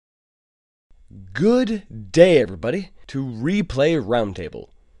Good day, everybody, to Replay Roundtable,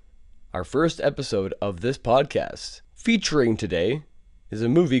 our first episode of this podcast. Featuring today is a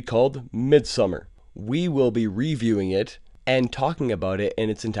movie called Midsommar. We will be reviewing it and talking about it in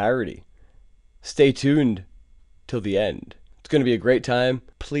its entirety. Stay tuned till the end. It's going to be a great time.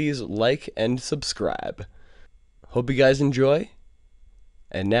 Please like and subscribe. Hope you guys enjoy.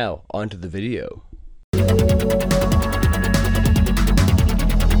 And now, on to the video.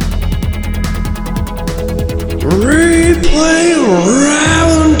 Replay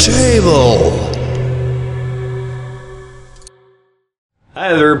Roundtable. Hi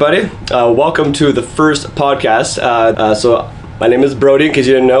everybody, welcome to the first podcast. So my name is Brody, in case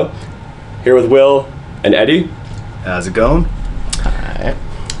you didn't know. Here with Will and Eddie. How's it going? Hi.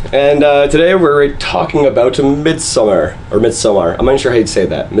 And today we're talking about Midsommar, or Midsommar. I'm not sure how you'd say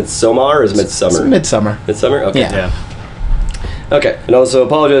that. Midsommar or is Midsommar? Midsommar. Midsommar? Okay. Yeah. Okay, and also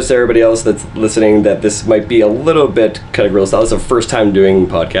apologize to everybody else that's listening that this might be a little bit kind of gross. That was our first time doing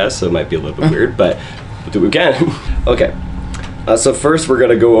podcasts, so it might be a little bit weird, but we'll do what we can. Okay, so first we're going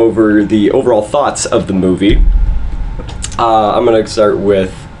to go over the overall thoughts of the movie. I'm going to start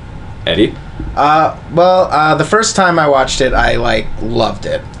with Eddie. The first time I watched it, I loved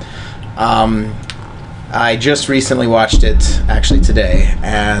it. I just recently watched it, actually today,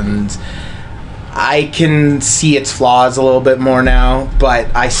 and I can see its flaws a little bit more now,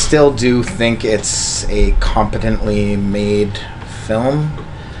 but I still do think it's a competently made film,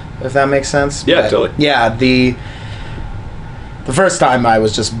 if that makes sense. Yeah, totally. Yeah, the first time I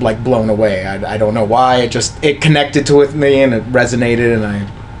was just blown away. I don't know why. It connected with me and it resonated, and I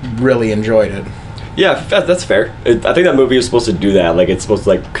really enjoyed it. Yeah, that's fair. I think that movie is supposed to do that. It's supposed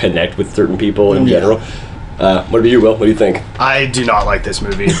to connect with certain people in general. What about you, Will? What do you think? I do not like this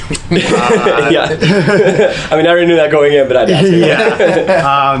movie. Yeah. I mean, I already knew that going in, but I'd ask you.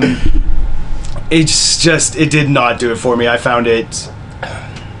 Yeah. It did not do it for me. I found it...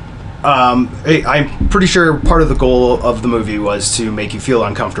 I'm pretty sure part of the goal of the movie was to make you feel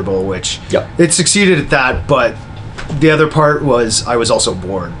uncomfortable, which it succeeded at that, but the other part was I was also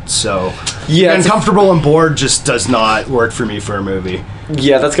bored. So yeah, uncomfortable and bored just does not work for me for a movie.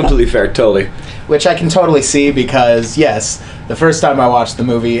 Yeah, that's completely fair, totally. Which I can totally see because, yes, the first time I watched the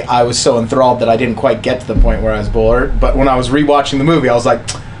movie, I was so enthralled that I didn't quite get to the point where I was bored. But when I was rewatching the movie, I was like,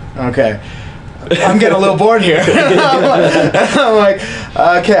 okay, I'm getting a little bored here. I'm like,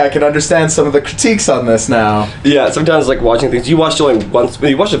 okay, I can understand some of the critiques on this now. Yeah, sometimes watching things. You watched it only once.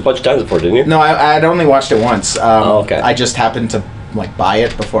 You watched it a bunch of times before, didn't you? No, I'd only watched it once. Okay. I just happened to buy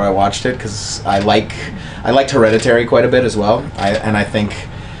it before I watched it because I liked Hereditary quite a bit as well. I think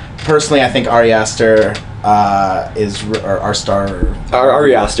Ari Aster is our star.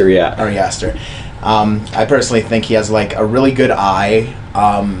 Ari Aster, yeah. Ari Aster. I personally think he has a really good eye.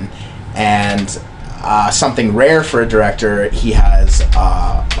 And something rare for a director, he has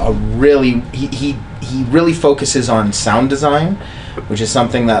he really focuses on sound design, which is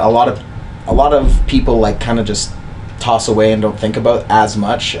something that a lot of people kind of just toss away and don't think about as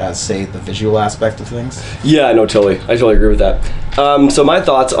much as, say, the visual aspect of things. Yeah, no, totally. I totally agree with that. So my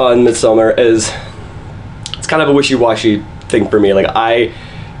thoughts on Midsommar is it's kind of a wishy-washy thing for me. When I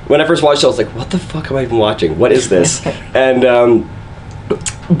first watched it, I was like, what the fuck am I even watching? What is this? And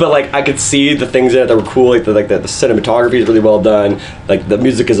but I could see the things in it that were cool, the cinematography is really well done, the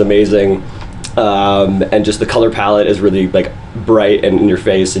music is amazing, and just the color palette is really bright and in your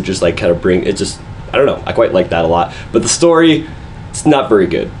face. It just kind of I don't know, I quite like that a lot. But the story, it's not very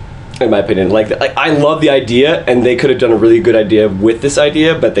good, in my opinion. I love the idea, and they could have done a really good idea with this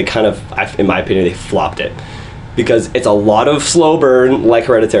idea, but they kind of, in my opinion, they flopped it. Because it's a lot of slow burn, like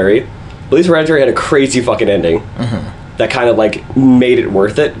Hereditary. At least Hereditary had a crazy fucking ending. Mm-hmm. That kind of made it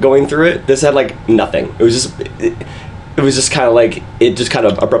worth it going through it. This had nothing. It was just kind of it just kind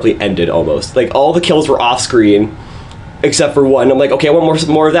of abruptly ended almost. All the kills were off screen, except for one. I'm like, okay, I want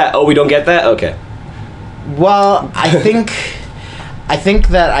more of that. Oh, we don't get that? Okay. Well, I think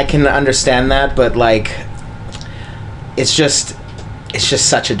that I can understand that, but it's just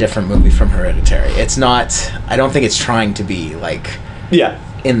such a different movie from Hereditary. It's not. I don't think it's trying to be yeah,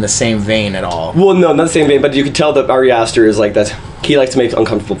 in the same vein at all. Well, no, not the same vein, but you can tell that Ari Aster is that. He likes to make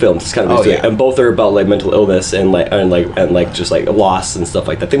uncomfortable films. It's kind of and both are about mental illness and just loss and stuff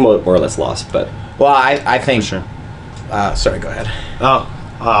like that. I think more or less loss, but I think. For sure. Sorry, go ahead.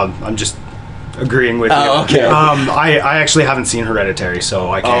 I'm just agreeing with you. Oh, okay. I actually haven't seen Hereditary,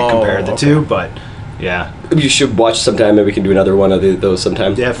 so I can't compare the two, but Yeah. You should watch sometime, and we can do another one of those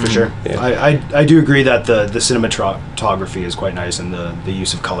sometime. Yeah, for sure. Yeah. I do agree that the cinematography is quite nice, and the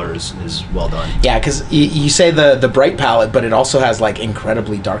use of color is well done. Yeah, because you say the bright palette, but it also has like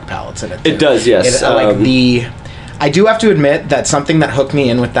incredibly dark palettes in it. Too. It does, yes. I do have to admit that something that hooked me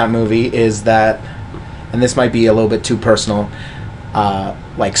in with that movie is that, and this might be a little bit too personal,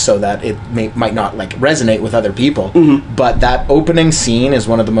 so that it might not like resonate with other people, but that opening scene is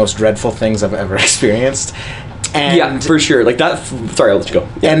one of the most dreadful things I've ever experienced. And yeah, for sure. Like that. Sorry, I'll let you go.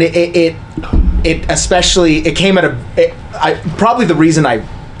 Yeah. And it especially it came at probably the reason I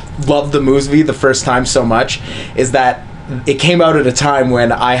loved the movie the first time so much is that it came out at a time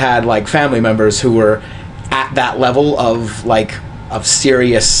when I had like family members who were at that level of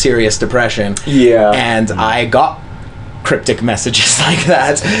serious depression. Yeah. And I got cryptic messages like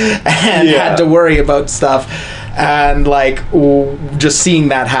that and had to worry about stuff, and just seeing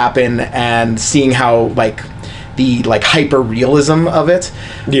that happen and seeing how the hyper realism of it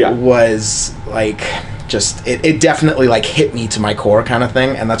was it definitely hit me to my core kind of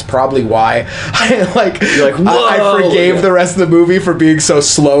thing, and that's probably why I forgave the rest of the movie for being so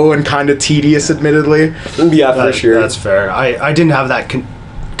slow and kind of tedious, admittedly. Yeah, for sure. That's fair. I didn't have that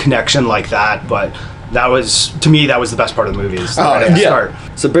connection like that, but that was, to me, that was the best part of the movie. Is the start.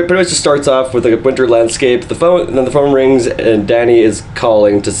 So pretty much it starts off with a winter landscape. And then the phone rings, and Danny is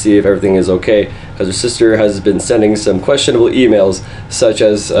calling to see if everything is okay, because her sister has been sending some questionable emails, such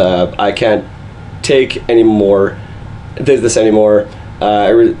as I can't take anymore this anymore,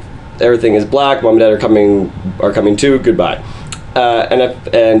 everything is black, mom and dad are coming too, goodbye.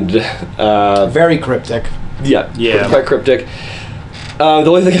 Very cryptic. Yeah, quite cryptic. The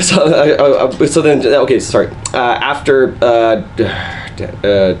only thing I saw, after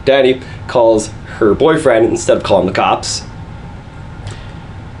Danny calls her boyfriend instead of calling the cops.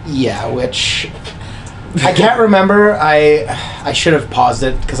 Yeah, which I can't remember. I should have paused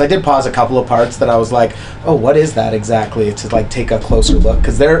it, because I did pause a couple of parts that I was like, oh, what is that exactly, to take a closer look,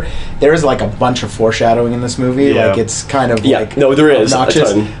 because there is a bunch of foreshadowing in this movie. It's kind of no, there is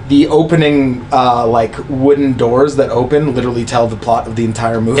obnoxious. A ton. The opening wooden doors that open literally tell the plot of the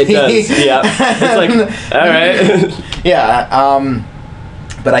entire movie. It does. Yeah. It's all right. Yeah.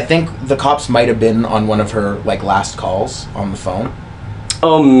 But I think the cops might have been on one of her last calls on the phone.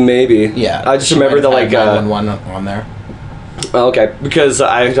 Oh, maybe. Yeah. I just remember the 911 on there. Oh, okay, because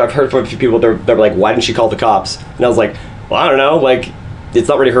I've heard from a few people they're like, why didn't she call the cops? And I was like, well, I don't know, it's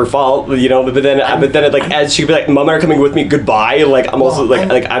not really her fault, but then as she'd be like, mom and I are coming with me, goodbye, I'm also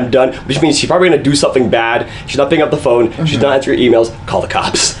I'm done, which means she's probably gonna do something bad. She's not picking up the phone, she's not answering emails, call the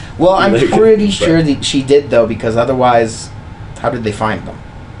cops. Well, I'm pretty sure that she did, though, because otherwise, how did they find them?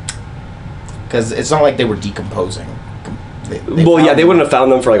 Because it's not like they were decomposing. They they wouldn't have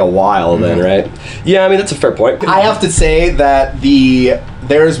found them for a while then, right? Yeah, I mean, that's a fair point. I have to say that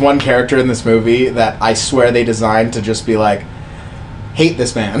there is one character in this movie that I swear they designed to just be hate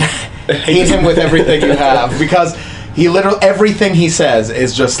this man. Hate him with everything you have, because he literally, everything he says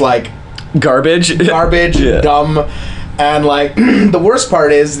is just garbage, dumb, and the worst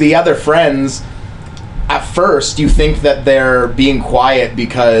part is the other friends. At first, you think that they're being quiet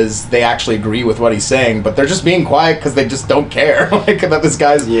because they actually agree with what he's saying, but they're just being quiet because they just don't care that this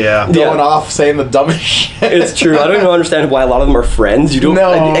guy's going off saying the dumbest shit. It's true. I don't even understand why a lot of them are friends. You don't.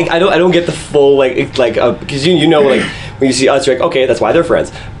 No. I don't get the full because when you see us, you're okay, that's why they're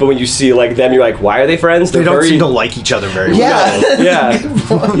friends. But when you see them, you're why are they friends? They don't seem to like each other very well.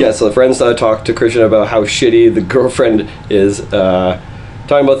 Yeah. So the friends talk to Christian about how shitty the girlfriend is.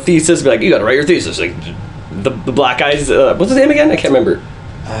 Talking about thesis, be you gotta write your thesis. The black guys, what's his name again? I can't remember.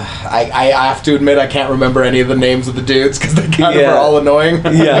 I have to admit I can't remember any of the names of the dudes because they kind of are all annoying.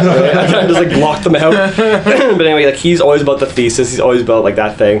 Yeah, really. I kind of just blocked them out. But anyway, he's always about the thesis. He's always about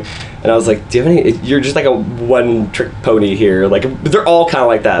that thing. And I was like, do you have any? You're just a one-trick pony here. They're all kind of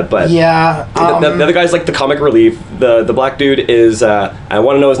like that. But yeah, the other guy's the comic relief. The black dude is. I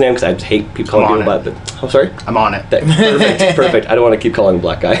want to know his name because I just hate people calling people black. But I'm sorry. I'm on it. Perfect. I don't want to keep calling him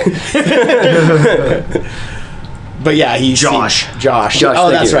black guy. But yeah, he's Josh.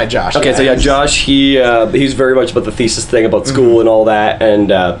 Oh, that's right, Josh. Okay, so Josh. He's very much about the thesis thing about school and all that,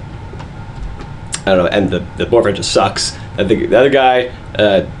 and I don't know. And the boyfriend just sucks. I think the other guy,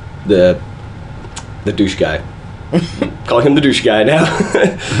 the douche guy. Calling him the douche guy now.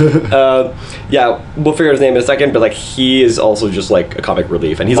 Yeah, we'll figure out his name in a second, but he is also just a comic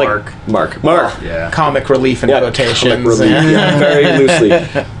relief, and he's Mark. Yeah, comic relief in quotations. Comic relief, very loosely.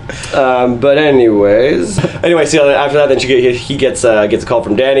 But anyways, so after that, then he gets a call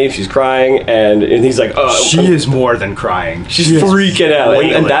from Danny. She's crying, and he's like, "Oh, she is more than crying. She's freaking out,"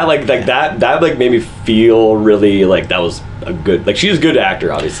 and that made me feel really like that was a good, like, she's a good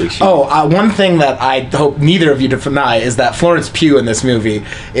actor, obviously. One thing that I hope neither of you deny is that Florence Pugh in this movie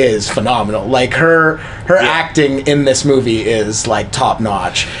is phenomenal. Like, her acting in this movie is like top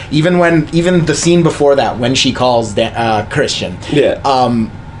notch. Even the scene before that, when she calls Christian,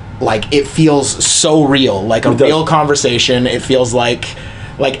 like, it feels so real, like a real conversation. It feels like,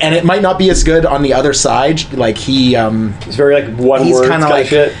 and it might not be as good on the other side. Like, he's very like one word kind of like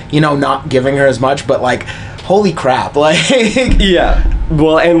shit. Not giving her as much, but like, holy crap, like. Yeah.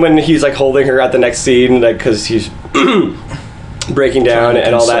 Well, and when he's like holding her at the next scene, like, because he's breaking down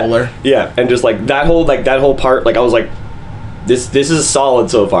and all that. Her. Yeah, and just like that whole part, like, I was like, this is solid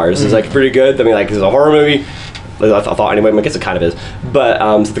so far. This is like pretty good. I mean, like, it's a horror movie. I thought anyway. I guess it kind of is, but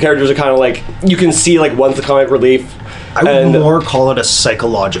so the characters are kind of like, you can see like one's the comic relief. I would more call it a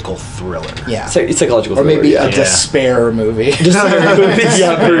psychological thriller. Yeah, psychological or thriller, maybe a despair movie.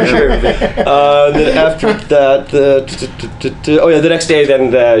 Yeah, for sure. Then after that, the next day,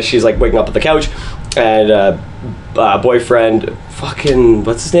 then she's like waking up at the couch, and boyfriend, fucking,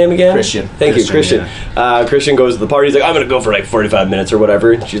 what's his name again? Christian. Thank you, Christian. Yeah. Christian goes to the party. He's like, I'm gonna go for like 45 minutes or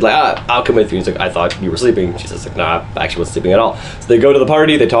whatever. And she's like, I'll come with you. He's like, I thought you were sleeping. She says like, nah, I actually wasn't sleeping at all. So they go to the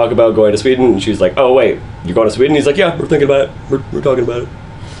party. They talk about going to Sweden, and she's like, oh wait, you're going to Sweden? He's like, yeah, we're thinking about it. We're talking about it.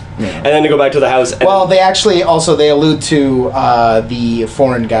 Yeah. And then they go back to the house. Well, they actually they allude to the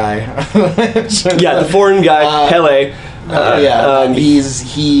foreign guy. Yeah, the foreign guy, Pele.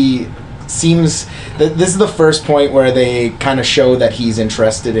 He seems. This is the first point where they kind of show that he's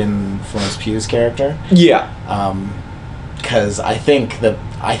interested in Florence Pugh's character. Yeah. Because I think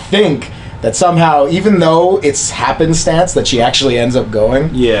that somehow, even though it's happenstance that she actually ends up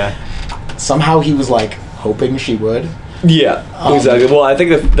going, somehow he was like hoping she would. Yeah, exactly. Well, I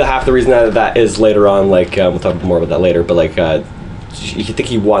think the half the reason that is later on, like, we'll talk more about that later, but like, I think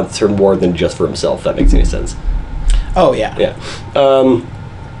he wants her more than just for himself, if that makes any sense. Oh, yeah. Yeah.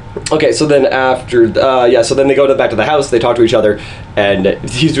 Okay, so then after, so then they go back to the house, they talk to each other, and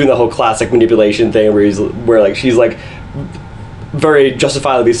he's doing the whole classic manipulation thing where like, she's like, very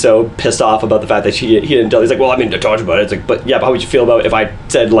justifiably so pissed off about the fact that he didn't tell. He's like, well, I mean, I talked about it. It's like, but yeah, but how would you feel about if I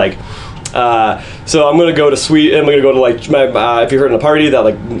said like, so I'm gonna go to Sweden. I'm gonna go to like my. If you heard in a party that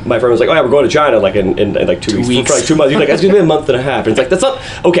like my friend was like, oh yeah, we're going to China like in like 2 weeks for like 2 months. He's like, it's gonna be a month and a half. And it's like, that's not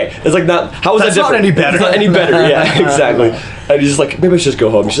okay. It's like not. How is that different? Not any better. It's not any better. Yeah, exactly. And he's just like, maybe I should just go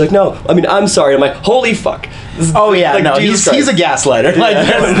home. She's like, no. I mean, I'm sorry. I'm like, holy fuck. Oh yeah, like, no, he's a gaslighter. Like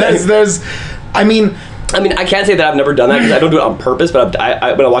there's I mean, I can't say that I've never done that because I don't do it on purpose. But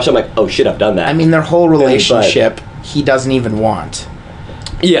I when I watch it, I'm like, oh shit, I've done that. I mean, their whole relationship, he doesn't even want.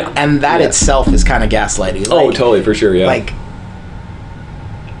 Yeah, and that itself is kind of gaslighting. Like, oh, totally, for sure. Yeah, like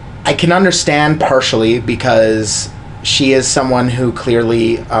I can understand partially because she is someone who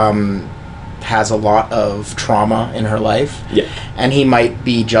clearly has a lot of trauma in her life. Yeah, and he might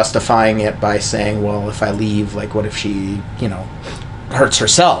be justifying it by saying, "Well, if I leave, like, what if she, hurts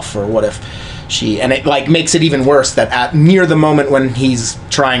herself, or what if she?" And it like makes it even worse that at near the moment when he's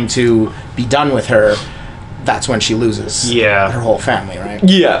trying to be done with her, that's when she loses her whole family, right?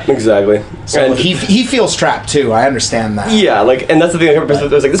 Yeah, exactly. So and he feels trapped too. I understand that. Yeah, like, and that's the thing. I was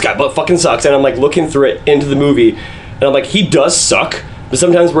like, this guy fucking sucks, and I'm like looking through it into the movie, and I'm like, he does suck. But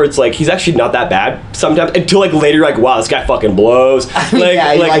sometimes where it's like he's actually not that bad. Sometimes until like later, you're like, wow, this guy fucking blows. Like,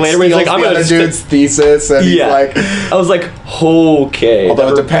 yeah, like later, when he's like, I'm gonna dude's thesis, and he's like, I was like, okay.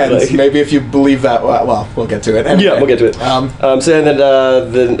 Although it depends. Like, maybe if you believe that, well, we'll get to it. Anyway. Yeah, we'll get to it. So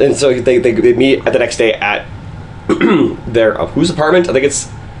then, so they meet at the next day at their whose apartment? I think it's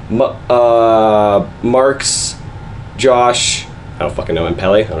Mark's, Josh. I don't fucking know, and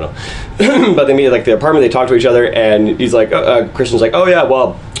Pele, I don't know. But they meet at like the apartment, they talk to each other, and he's like, Christian's like, oh yeah,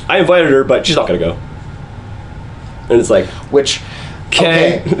 well, I invited her, but she's not gonna go. And it's like,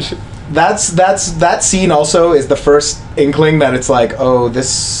 okay. That scene also is the first inkling that it's like, oh,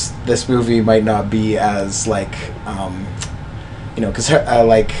 this movie might not be as like, because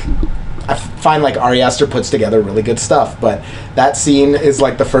like, I find like Ari Aster puts together really good stuff, but that scene is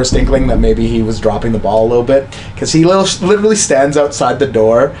like the first inkling that maybe he was dropping the ball a little bit, because he literally stands outside the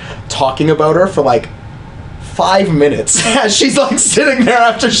door talking about her for like 5 minutes as she's like sitting there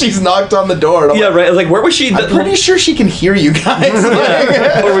after she's knocked on the door. And right. I was like, where was she? I'm pretty sure she can hear you guys.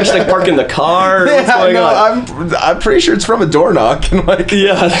 Like, or was she like parking the car? What's going on? I'm pretty sure it's from a door knock. And like,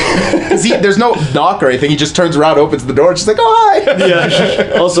 there's no knock or anything. He just turns around, opens the door, and she's like, oh hi.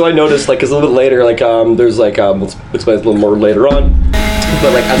 Yeah. Also, I noticed like, 'cause a little bit later, like there's like we'll explain this a little more later on.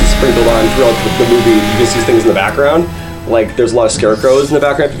 but like as it's sprinkled on throughout the movie, you can see things in the background. Like there's a lot of scarecrows in the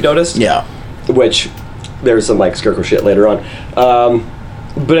background if you've noticed. Yeah. Which there's some like scarecrow shit later on.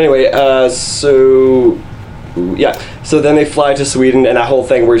 But anyway, so then they fly to Sweden, and that whole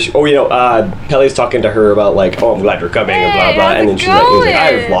thing where Pelle's talking to her about like, oh, I'm glad you're coming, and blah blah, and then he's like,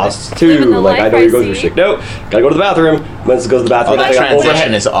 I've lost too, like I know you're going through shit. No, gotta go to the bathroom. Once it goes to the bathroom, that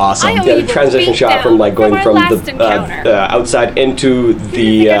transition is awesome. Yeah, the transition shot from like going from the outside into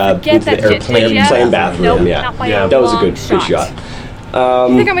the plane bathroom. Yeah, that was a good shot.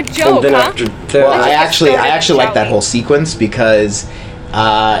 You think I'm a joke, and then huh? after that, Well, I actually like that whole sequence because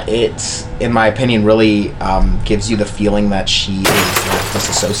it, in my opinion, really gives you the feeling that she is like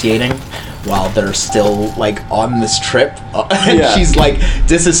disassociating while they're still like on this trip. And she's like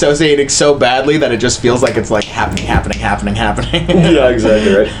disassociating so badly that it just feels like it's like happening. Yeah,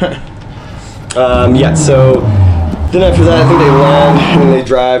 exactly right. So then after that, I think they land and they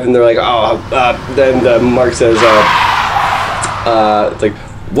drive and they're like, then Mark says, it's like,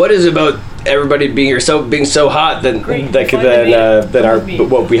 what is it about everybody being so hot than what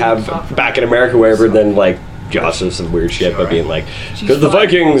we have back in America, wherever? Then like Josh says some weird shit by being like, because the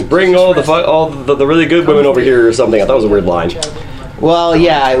Vikings bring all the really good women over here or something. I thought it was a weird line. Well,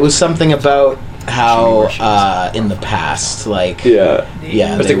 yeah, it was something about how in the past, like But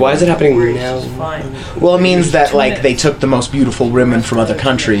it's like, why is it happening now? Well, it means that like they took the most beautiful women from other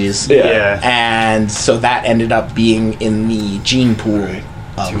countries, and so that ended up being in the gene pool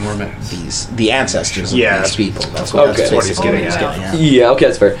of the ancestors of these people. That's what he's getting at. Yeah, okay,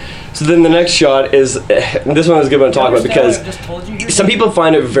 that's fair. So then the next shot is, this one is a good one to talk about because some people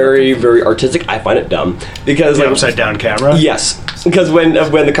find it very, very artistic. I find it dumb because the upside down camera. Yes, because when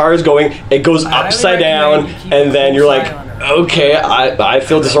the car is going, it goes upside down, and then you're like, okay, I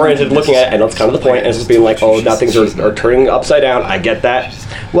feel disoriented looking at it, and that's kind of the point. And it's just being like, oh, now things are turning upside down. I get that.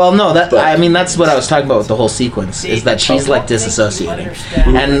 Well, no, I mean that's what I was talking about with the whole sequence is that she's like disassociating,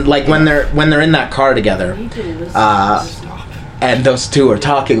 and like when they're in that car together, and those two are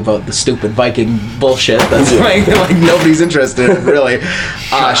talking about the stupid Viking bullshit that's like nobody's interested in, really.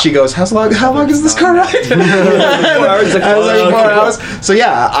 She goes, how long is this car ride? 4 hours. 4 hours. So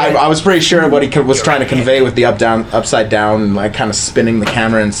yeah, I was pretty sure what he was trying to convey with the upside down, like kind of spinning the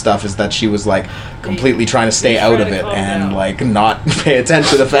camera and stuff, is that she was like completely trying to stay out of it and like not pay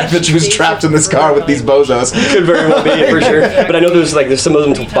attention to the fact that she was trapped in this car with these bozos. Could very well be it, for sure. But I know there's some of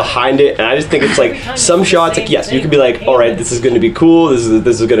them behind it, and I just think it's like some shots, like yes, you could be like, all right, this is going to be cool. This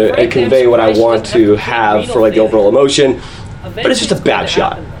is going to convey what I want to have for like the overall emotion. But it's just a bad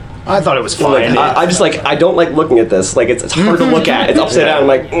shot. I thought it was fine. I just like, I don't like looking at this. Like it's hard to look at. It's upside down. I'm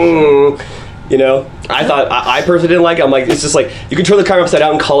like, you know. I thought I personally didn't like it. I'm like, it's just like you can turn the camera upside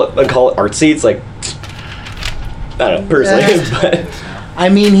down and call it artsy. It's like, I don't know, personally. But I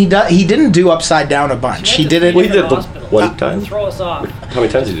mean, he didn't do upside down a bunch. He did it. Well, he did it one time. How many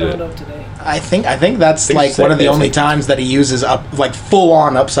times did he do it? I think that's like one of the only times that he uses up like full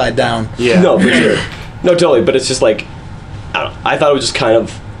on upside down. Yeah. No, for sure. No, totally. But it's just like, I don't know. I thought it was just kind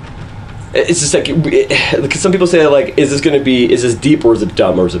of. It's just like, because some people say like, is this deep or is it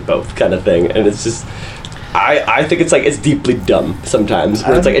dumb or is it both kind of thing, and it's just. I think it's like it's deeply dumb sometimes.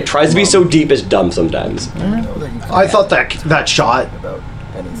 Where it's like it tries to be so deep it's dumb sometimes. I thought that shot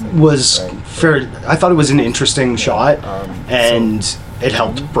was fair. I thought it was an interesting shot, and it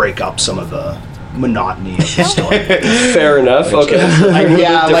helped break up some of the monotony of the story. Fair enough.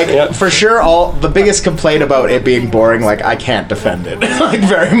 Okay. For sure. The biggest complaint about it being boring, like I can't defend it like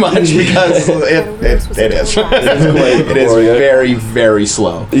very much because it is. It is very, very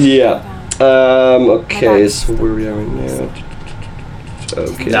slow. Yeah. Okay, so where are we at right now?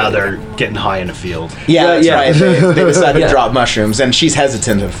 Okay. Now they're getting high in a field. Yeah, that's right. They decided to drop mushrooms, and she's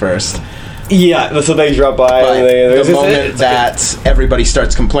hesitant at first. Yeah, so they drop by. But and the moment that everybody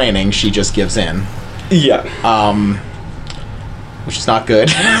starts complaining, she just gives in. Yeah. Which is not good.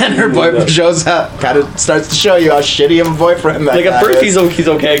 And her boyfriend shows up, kind of starts to show you how shitty of a boyfriend that like at first he's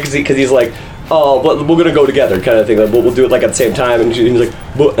okay because he's like, oh, but we're gonna go together, kind of thing. Like, we'll do it like at the same time. And he's like,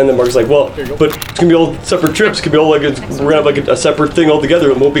 and then Mark's like, well, but it's gonna be all separate trips. It's gonna be all like we're gonna have like a separate thing all together.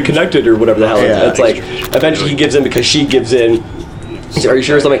 It won't be connected or whatever the hell. Yeah, it's like eventually he gives in because she gives in. Are you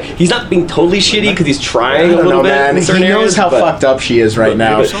sure or something? He's not being totally shitty because he's trying a little bit. Man. He knows how fucked up she is right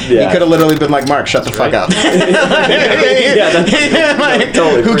now. He could have literally been like, Mark, shut the fuck up.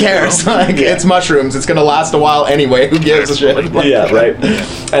 Totally. Who cares? Like, it's mushrooms. It's gonna last a while anyway. Who gives a shit? Yeah, right.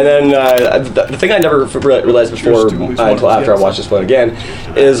 And then the thing I never realized before until after I watched this one again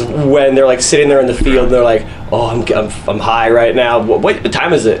is when they're like sitting there in the field and they're like, oh, I'm high right now. What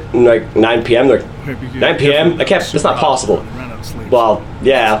time is it? And like 9 p.m. They're like, 9 p.m. I can't. It's not possible. Well,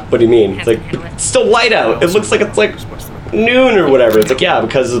 yeah. What do you mean? It's like it's still light out. It looks like it's like noon or whatever. It's like, yeah,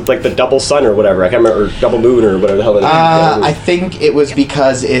 because it's like the double sun or whatever. I can't remember, or double moon or whatever the hell it is. I think it was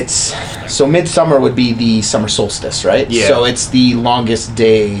because it's so Midsummer would be the summer solstice, right? Yeah. So it's the longest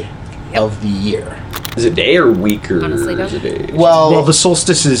day of the year. Is it day or week or Honestly, is it day? Well, the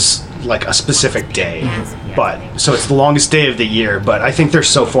solstice is like a specific day, but so it's the longest day of the year. But I think they're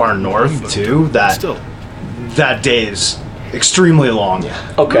so far north too that that day is extremely long.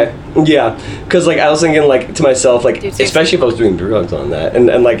 Okay. Yeah, because like I was thinking like to myself like especially if I was doing drugs on that and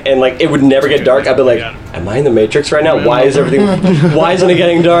like it would never get dark. I'd be like, am I in the Matrix right now? Why is everything? Why isn't it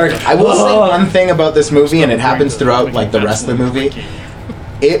getting dark? I will say one thing about this movie, and it happens throughout like the rest of the movie.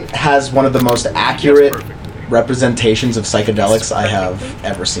 It has one of the most accurate representations of psychedelics I have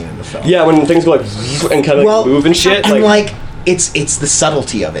ever seen in the film. Yeah, when things go like and kind of like move and shit. And like it's the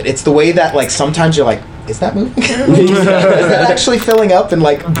subtlety of it. It's the way that like sometimes you're like, is that moving? Is that actually filling up and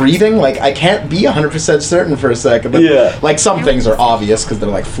like breathing? Like I can't be 100% certain for a second. But, like some things are obvious because they're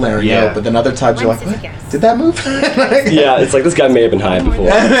like flaring out, but then other times you're like, what? Did that move? Yeah, it's like this guy may have been high before.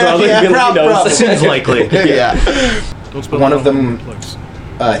 Probably, probably. Seems likely. Yeah. One of them,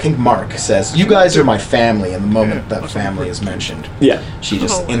 I think Mark says, "You guys are my family," and the moment that family is mentioned, she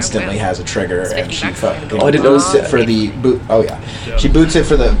just instantly has a trigger and she fucking boots it for the boot. Oh yeah, she boots it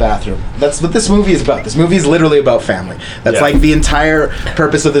for the bathroom. That's what this movie is about. This movie is literally about family. That's like the entire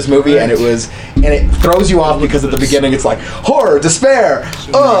purpose of this movie, and it throws you off because at the beginning it's like horror, despair,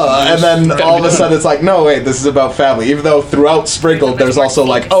 and then all of a sudden it's like, no wait, this is about family. Even though throughout sprinkled there's also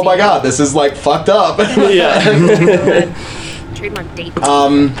like, oh my god, this is like fucked up. Trademark date.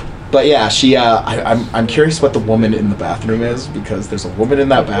 But yeah, she. I'm curious what the woman in the bathroom is because there's a woman in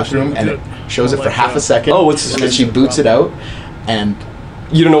that bathroom and it shows it for half a second. Oh, what's and then she boots it out, and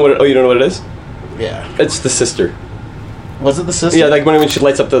you don't know what? You don't know what it is? Yeah, it's the sister. Was it the sister? Yeah, like when she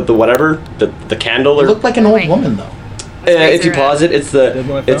lights up the whatever the candle. Or it looked like an old woman though. If you pause it, it's the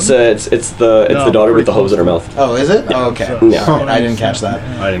daughter with the hose in her mouth. Oh, is it? Oh, okay. Yeah. Right, I didn't catch that.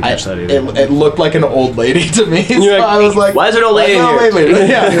 I didn't catch that either. It looked like an old lady to me. So like, I was like, why is it old lady here?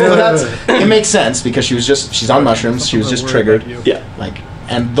 Yeah, well, it makes sense because she's on mushrooms. She was just triggered. Yeah. Like,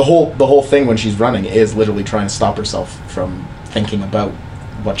 and the whole thing when she's running is literally trying to stop herself from thinking about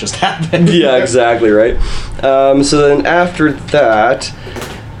what just happened. Yeah, exactly right. So then after that,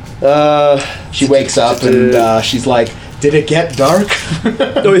 she wakes up and she's like, did it get dark?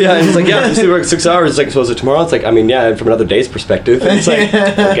 Oh yeah, and it's like, yeah, you sleep for 6 hours. It's like, so is it tomorrow? It's like, I mean, yeah, from another day's perspective. And it's like,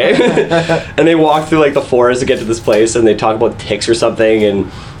 okay. And they walk through like the forest to get to this place, and they talk about ticks or something,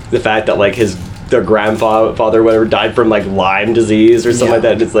 and the fact that like their grandfather, whatever, died from like Lyme disease or something like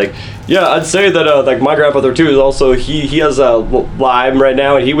that. And it's like, yeah, I'd say that like my grandfather too is also he has Lyme right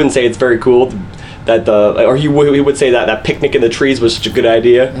now, and he wouldn't say it's very cool that or he would say that picnic in the trees was such a good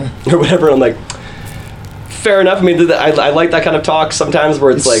idea or whatever. And I'm like, fair enough. I mean, I like that kind of talk sometimes where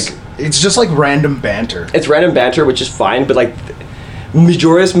it's like... It's just like random banter. It's random banter, which is fine, but like,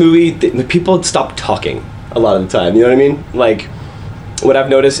 majority of this movie, the people stop talking a lot of the time, you know what I mean? Like, what I've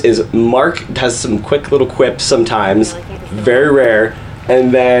noticed is Mark has some quick little quips sometimes, very rare,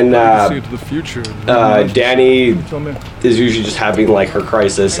 and then Danny is usually just having like her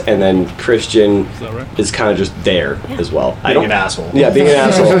crisis, and then Christian is kind of just there as well. Being an asshole. Yeah, being an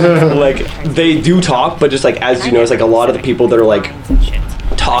asshole. Like they do talk, but just like as you know, it's like a lot of the people that are like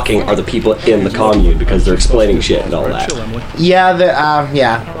talking are the people in the commune because they're explaining shit and all that. Yeah,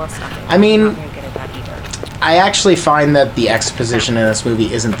 I mean, I actually find that the exposition in this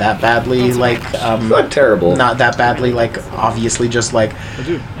movie isn't that badly, like... not terrible. Not that badly, like, obviously just, like,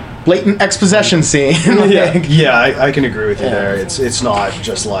 blatant exposition scene. I can agree with you there. It's not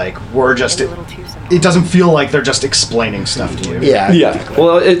just, like, we're just... It doesn't feel like they're just explaining stuff to you. Yeah.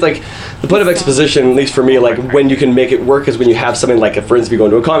 Well, it's like, the point of exposition, at least for me, like, when you can make it work is when you have something like, for instance, if you go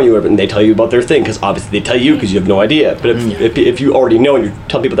into a commune and they tell you about their thing, because obviously they tell you because you have no idea. But if you already know and you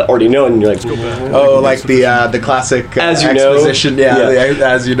tell people that already know and you're like... Oh, like the classic as you exposition. Know.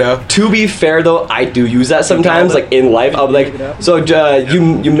 As you know. To be fair, though, I do use that sometimes, like, in life. I'll be like, so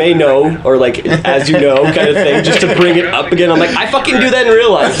you may know, or like, as you know, kind of thing, just to bring it up again. I'm like, I fucking do that in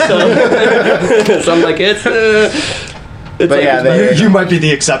real life, so... So I'm like, it's but like, yeah, you might be the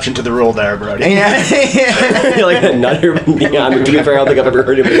exception to the rule there, Brody. Yeah. You're like another. Yeah, to be fair, I don't think I've ever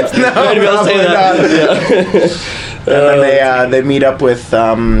heard anybody else say that. Yeah. And then they meet up with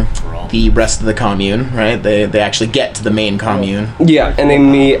the rest of the commune, right? They actually get to the main commune. Yeah, and they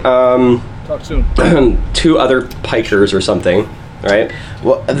meet talk soon. 2 other pikers or something. Right.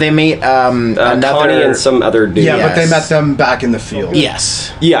 Well, they meet another Connie and some other dude. Yeah, but they met them back in the field.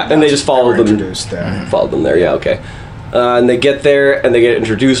 Yes. Yeah, and they just followed them. Introduced there. Followed them there. Yeah. Okay. And they get there and they get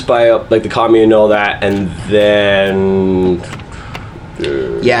introduced by like the commune and all that, and then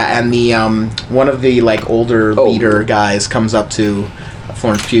yeah, and the one of the like older leader guys comes up to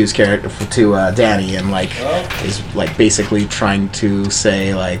Florence Pugh's character to Danny and like is like basically trying to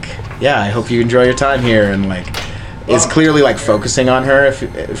say like, yeah, I hope you enjoy your time here, and like is clearly like focusing on her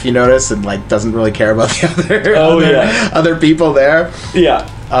if you notice, and like doesn't really care about the other people there. Yeah.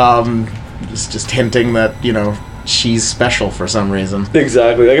 Just hinting that, you know, she's special for some reason.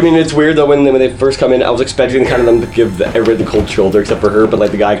 Exactly. Like, I mean, it's weird though when they first come in. I was expecting kind of them to give everybody the cold shoulder except for her, but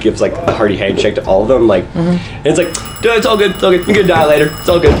like the guy gives like a hearty handshake to all of them. Like, and it's like, dude, it's all good. It's all good. You're gonna die later. It's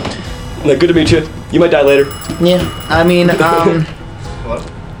all good. Like, good to meet you. You might die later. Yeah. I mean,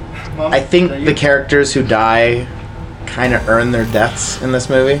 I think the characters who die kind of earn their deaths in this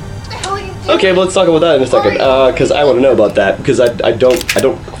movie. Okay, well, let's talk about that in a second, because I want to know about that, because I don't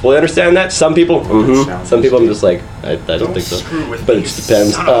fully understand that. Some people, some people I'm just like, I don't think so, but it just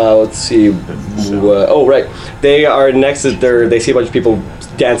depends. Let's see, right, they are next, they see a bunch of people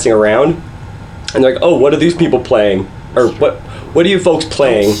dancing around, and they're like, oh, what are these people playing, or what are you folks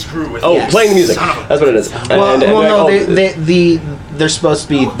playing? Playing the music. That's what it is. They're supposed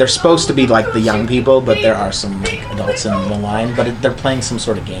to be like the young people, but there are some like adults in the line, but they're playing some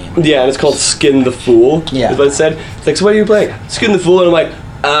sort of game. Yeah, and it's called Skin the Fool. Yeah, is what it said. It's like, so what are you playing? Skin the Fool, and I'm like,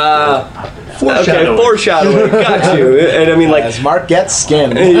 foreshadowing. Got you. And I mean, like, as Mark gets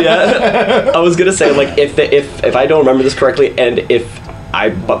skinned. Yeah, I was gonna say like if I don't remember this correctly, and if I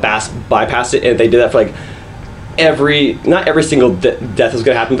bypassed it, and they did that for like. Not every single death is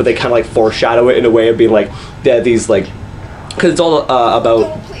going to happen, but they kind of like foreshadow it in a way of being like these like, because it's all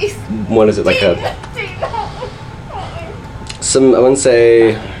about what is it like I want to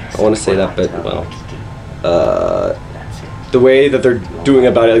say that, but well, the way that they're doing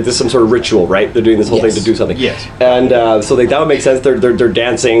about it, like this is some sort of ritual, right? They're doing this whole thing to do something. Yes. And so like that would make sense. They're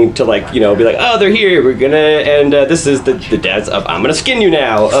dancing to like, you know, be like, oh, they're here. We're gonna, and this is the dance of I'm gonna skin you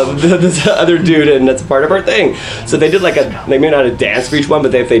now of this other dude, and that's part of our thing. So they did like maybe not a dance for each one,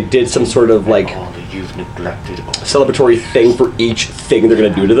 but if they did some sort of like celebratory thing for each thing they're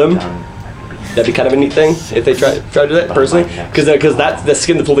gonna do to them. That'd be kind of a neat thing if they try to do that personally, because that the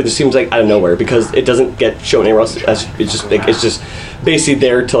Skin the Fool thing just seems like out of nowhere because it doesn't get shown anywhere else. It's just basically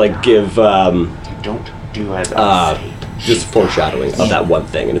there to like give just foreshadowing of that one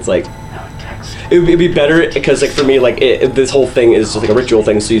thing, and it's like it'd be better because like for me like this whole thing is just like a ritual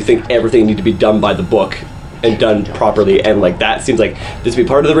thing, so you think everything need to be done by the book and done properly, and like that seems like this would be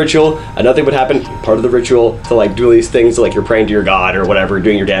part of the ritual. Another thing would happen, part of the ritual, to like do these things, so like you're praying to your god or whatever,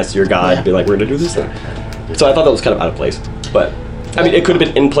 doing your dance to your god, being like, we're gonna do this thing. So I thought that was kind of out of place, but I mean it could have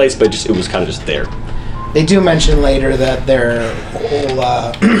been in place, but it was kind of just there. They do mention later that their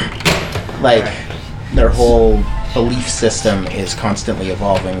whole belief system is constantly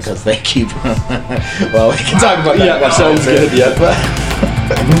evolving because they keep well, we can talk about that. Yeah, sounds good. Yeah,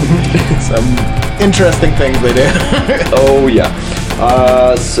 some interesting things they do. Oh yeah.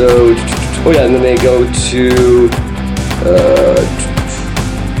 And then they go to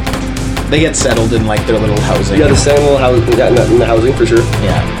they get settled in like their little housing. Yeah, the same little house, in the housing for sure.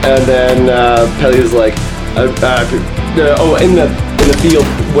 Yeah. And then Pelly's like, in the field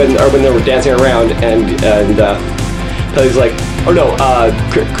when they were dancing around, and Pelly's like, oh no,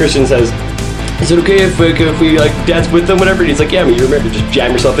 Christian says, is it okay if we like dance with them, whatever? And he's like, yeah, I mean, you remember to just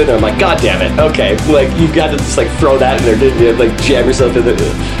jam yourself in there. I'm like, god damn it, okay, like you got to just like throw that in there, didn't you? Like jam yourself in there.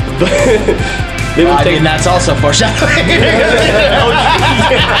 I mean, that's also foreshadowing.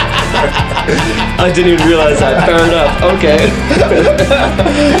 I didn't even realize that. Fair enough. Okay.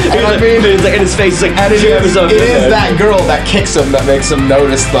 I mean, it's like in his face, he's like, and it is that girl that kicks him that makes him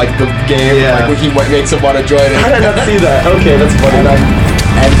notice like the game, like when he makes him want to join it. How did I not see that? Okay, that's funny.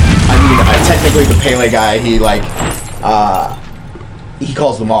 And I mean, technically the Pele guy, he like, he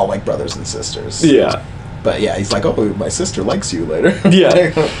calls them all like brothers and sisters. Yeah. But yeah, he's like, oh, my sister likes you later.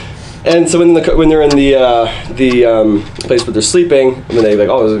 Yeah. And so when they're in the place where they're sleeping, and then they like,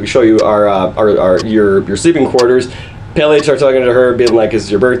 oh, we show you your sleeping quarters. Pele starts talking to her, being like, "It's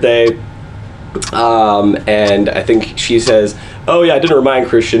your birthday," and I think she says, "Oh yeah, I didn't remind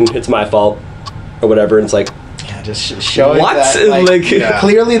Christian. It's my fault," or whatever. And it's like, yeah, just showing what? That,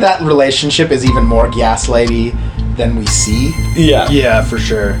 clearly that relationship is even more gaslighty than we see. Yeah, for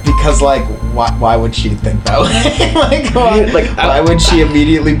sure. Because like, why would she think that way? why would she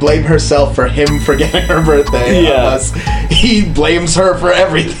immediately blame herself for him forgetting her birthday? Yeah. Unless he blames her for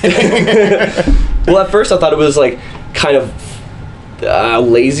everything. Well, at first I thought it was like kind of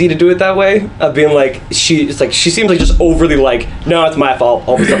lazy to do it that way. Of being like she seems like just overly like, no, it's my fault,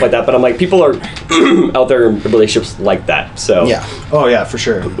 all the stuff like that. But I'm like, people are out there in relationships like that. So Yeah. Oh yeah, for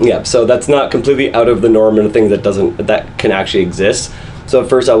sure. yeah. So that's not completely out of the norm and a thing that can actually exist. So at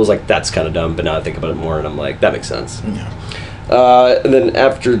first I was like, that's kind of dumb, but now I think about it more and I'm like, that makes sense. Yeah. And then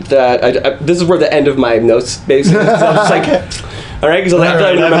after that, this is where the end of my notes basically. So I was just like, all right, because I've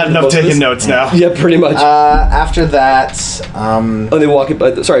had enough taking notes now. Yeah, pretty much. After that, they walk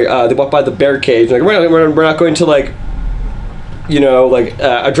by. They walk by the bear cage. Like we're not going to like,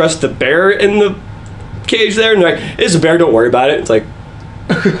 address the bear in the cage there. And they're like, it's a bear. Don't worry about it. It's like,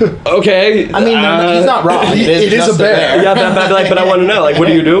 okay. I mean, he's not wrong. It is just a bear. Yeah, but I want to know, like, what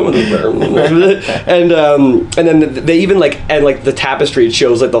do you do with the bear? And then they even and the tapestry, it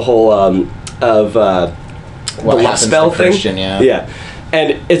shows like the whole of the love spell thing. Christian, yeah. Yeah.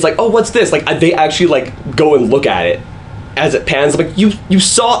 And it's like, oh, what's this? Like, they actually like go and look at it as it pans. Like, you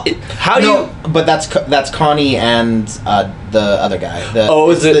saw it. How do you? But that's Connie and the other guy.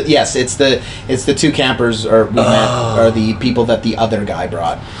 Is it? Yes, it's the two campers or the people that the other guy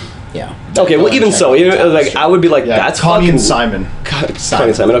brought. Yeah. Okay. Well, even so, like I would be like, that's Connie fucking and Simon. Connie and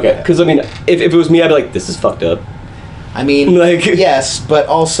Simon. Okay. Because I mean, if it was me, I'd be like, this is fucked up. I mean, like, yes, but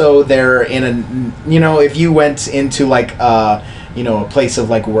also they're in a, if you went into like, a place of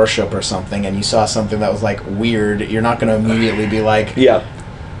like worship or something and you saw something that was like weird, you're not going to immediately be like, yeah,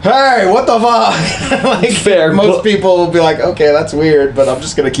 hey, what the fuck? Like, fair. Most people will be like, okay, that's weird, but I'm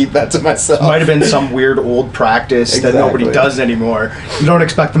just going to keep that to myself. Might have been some weird old practice that nobody does anymore. You don't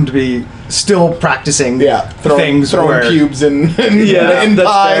expect them to be still practicing throwing cubes in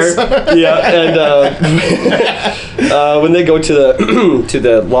pies. Yeah, and when they go to the to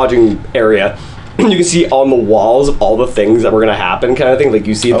the lodging area, you can see on the walls all the things that were going to happen, kind of thing. Like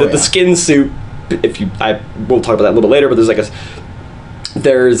you see the skin suit. I will talk about that a little bit later, but there's like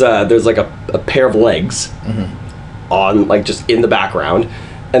a pair of legs on like just in the background,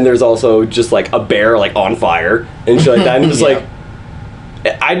 and there's also just like a bear like on fire and shit like that, and just like.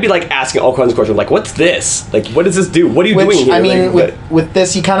 I'd be like asking all kinds of questions, like, "What's this? Like, what does this do? What are you doing here?" I mean, like, with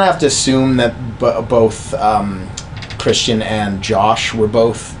this, you kind of have to assume that both Christian and Josh were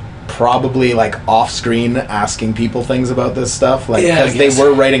both probably like off-screen asking people things about this stuff, like because they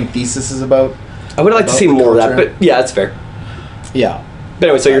were writing theses about. I would like to see more of that, but yeah, that's fair. Yeah. But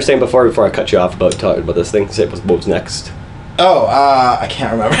anyway, so you're saying before I cut you off about talking about this thing, say what was next? Oh, I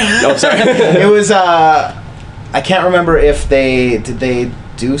can't remember. Oh, sorry. It was I can't remember if they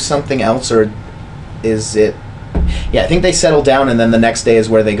do something else or is it. Yeah, I think they settle down and then the next day is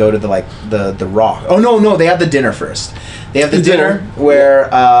where they go to the rock. Oh no, they have the dinner first. They have the dinner where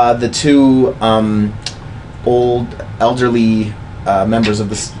the two old elderly members of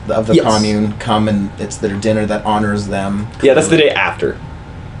the commune come and it's their dinner that honors them. Yeah, that's the day after.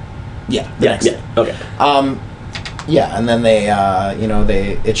 Yeah, the next day. Okay. Yeah, and then they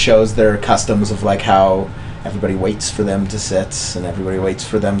it shows their customs of like how everybody waits for them to sit and everybody waits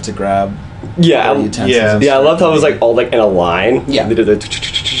for them to grab utensils. I loved how it was like all like in a line. Yeah. They did the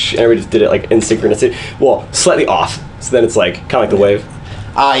and everybody just did it like in synchronicity. Well, slightly off. So then it's like kind of like the wave.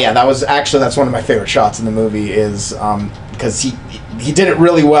 That's one of my favorite shots in the movie is because he did it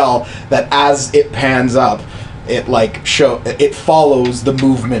really well that as it pans up it it follows the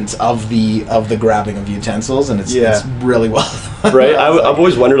movement of the grabbing of utensils and it's really well done. Right. I've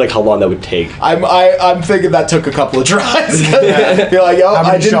always wondered like how long that would take. I'm thinking that took a couple of tries. You're like, how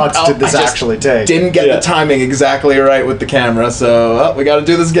many shots did this actually take? Didn't get the timing exactly right with the camera, so we got to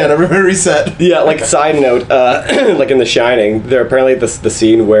do this again. Everybody reset. Yeah. Like side note, like in The Shining, there apparently the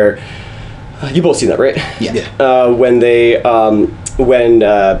scene where you both seen that, right? Yeah. When they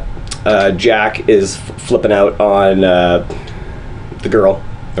Jack is flipping out on the girl,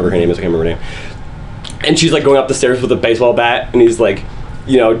 whatever her name is, I can't remember her name, and she's like going up the stairs with a baseball bat, and he's like,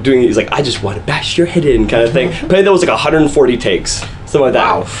 he's like, I just want to bash your head in, kind of thing. But that was like 140 takes, something like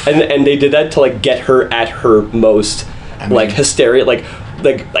that. Wow. And they did that to like get her at her most like hysteria, like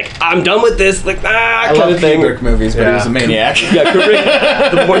I'm done with this, like I kind of thing. Kubrick movies, but he was a maniac. Yeah,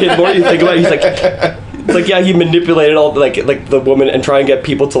 Kubrick. The more you think about it, he's like. It's like, he manipulated all like the woman and try and get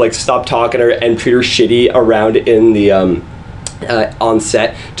people to like stop talking to her and treat her shitty around in the on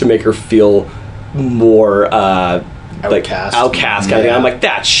set to make her feel more outcast kind of thing. I'm like,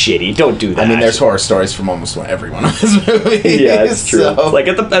 that's shitty. Don't do that. I mean, there's horror stories from almost every one of his movies. Yeah, it's true. So. Like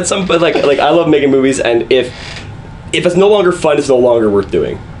at some but like I love making movies, and if it's no longer fun, it's no longer worth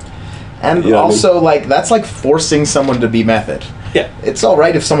doing. And also, like, that's like forcing someone to be method. Yeah. It's all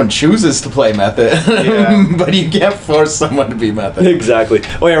right if someone chooses to play method, but you can't force someone to be method. Exactly.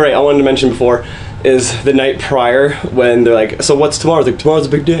 Oh, yeah, right. I wanted to mention before, is the night prior when they're like, so what's tomorrow? It's like, tomorrow's a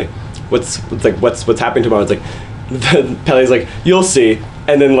big day. What's happening tomorrow? It's like, Pele's like, you'll see.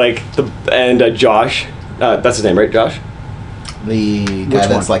 And then like Josh, that's his name, right? Josh? The guy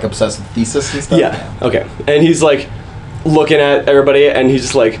that's like obsessed with thesis and stuff? Yeah. Okay. And he's like looking at everybody, and he's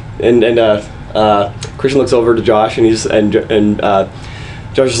just like, and Christian looks over to Josh, and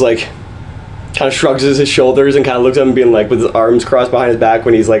Josh is like, kind of shrugs his shoulders and kind of looks at him, being like, with his arms crossed behind his back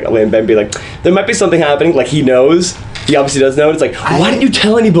when he's like laying in bed, being like, there might be something happening. Like he knows. He obviously does know. It's like, why didn't you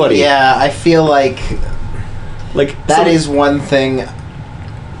tell anybody? Yeah, I feel like that is one thing,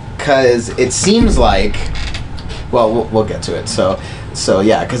 because it seems like, well, we'll get to it. So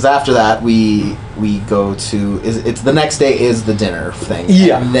yeah, because after that we go to it's the next day is the dinner thing.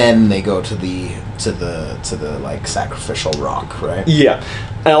 Yeah, and then they go to the like sacrificial rock, right? Yeah,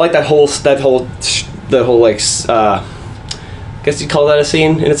 and I like that whole like I guess you'd call that a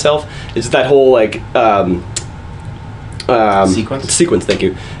scene in itself. It's that whole like sequence. Thank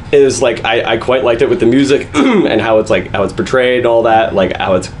you. Is like I quite liked it with the music and how it's portrayed and all that, like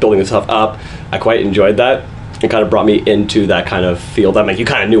how it's building itself up. I quite enjoyed that. It kind of brought me into that kind of feel that like you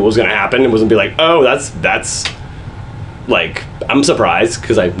kind of knew what was going to happen. It wasn't be like, oh, that's like, I'm surprised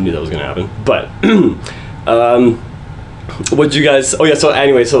because I knew that was going to happen. But what'd you guys? Oh yeah. So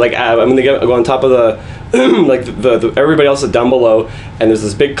anyway, so like I'm gonna go on top of the like the everybody else is down below, and there's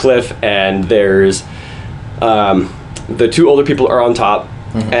this big cliff, and there's the two older people are on top.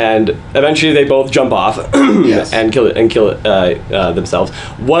 Mm-hmm. And eventually they both jump off yes. and kill it themselves.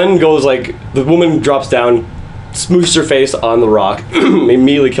 One goes like, the woman drops down, smooshes her face on the rock,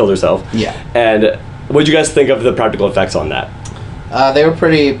 immediately kills herself. Yeah. And what do you guys think of the practical effects on that? They were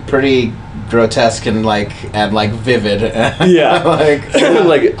pretty grotesque and vivid. Yeah.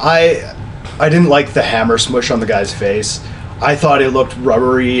 like I didn't like the hammer smush on the guy's face. I thought it looked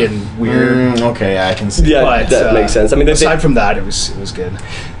rubbery and weird. Okay, I can see. Yeah, but, that makes sense. I mean, aside from that, it was good.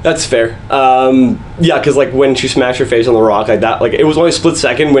 That's fair. Yeah, because like when she smashed her face on the rock like that, like it was only a split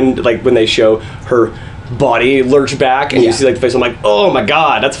second when they show her body lurch back and you see like the face. I'm like, oh my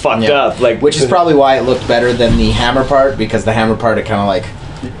god, that's fucked up. Like, which is probably why it looked better than the hammer part, because the hammer part it kind of like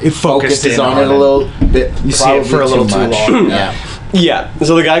it focuses on it a little bit. You see it for a little too long. Yeah. Yeah,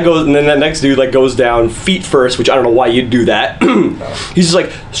 so the guy goes, and then that next dude like goes down feet first, which I don't know why you'd do that. He's just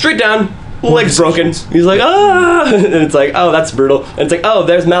like straight down, legs broken. He's like, ah, and it's like, oh, that's brutal. And it's like, oh,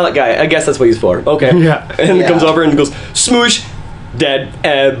 there's Mallet guy. I guess that's what he's for. Okay. Yeah. And he comes over and goes smoosh, dead.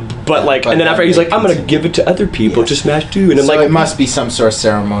 But and then after he's like, I'm gonna give it to other people to smash too. And I'm so like, it must be some sort of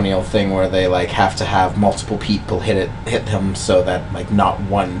ceremonial thing where they like have to have multiple people hit him so that like not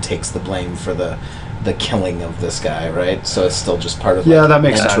one takes the blame for the killing of this guy, right? So it's still just part of that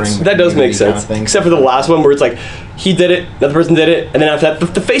makes sense. That does make sense. Kind of except for the last one where it's like he did it, the other person did it, and then after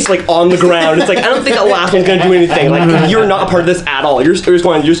that the face like on the ground. It's like I don't think that last one's gonna do anything. Like you're not a part of this at all. You're just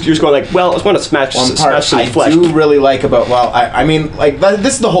going like, well, I just want to smash some flesh. I do really like about I mean like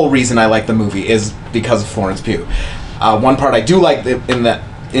this is the whole reason I like the movie is because of Florence Pugh. One part I do like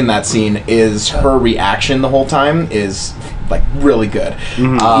in that scene is her reaction the whole time is like really good.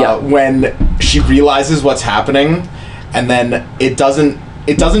 Mm-hmm. When she realizes what's happening, and then it doesn't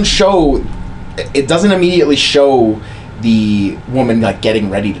immediately show the woman like getting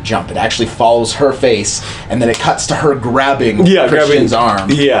ready to jump. It actually follows her face, and then it cuts to her grabbing Christian's arm.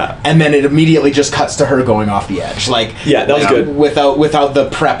 Yeah, and then it immediately just cuts to her going off the edge. Like that was good without the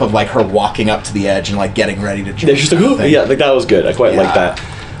prep of like her walking up to the edge and like getting ready to jump. They're just like, yeah, like that was good. I quite like that.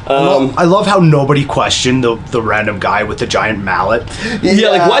 I love how nobody questioned the random guy with the giant mallet. Yeah,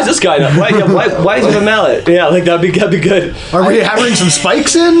 like why is this guy not? Why is he with a mallet? Yeah, like that'd be good. Are we hammering some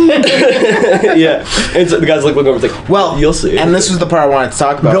spikes in? Yeah, and so the guy's like looking over, it's like, well, you'll see. And this was the part I wanted to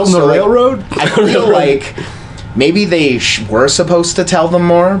talk about. Building the railroad. I feel like maybe they were supposed to tell them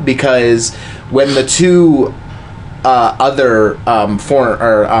more, because when the two other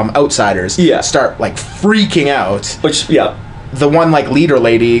outsiders start like freaking out, which the one like leader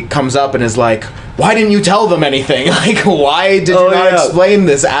lady comes up and is like, why didn't you tell them anything? Like, why did you not explain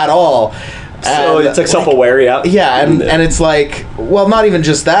this at all? So it's like self-aware, and it's like, well, not even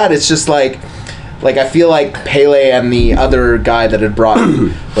just that, it's just like I feel like Pele and the other guy that had brought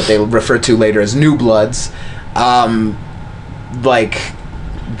what they refer to later as New Bloods, like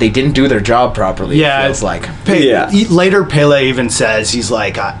they didn't do their job properly. Yeah, it's like later Pele even says, he's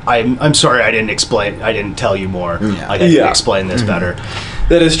like, I'm sorry I didn't tell you more. I didn't explain this better.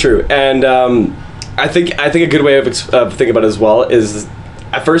 That is true, and I think a good way of thinking about it as well is,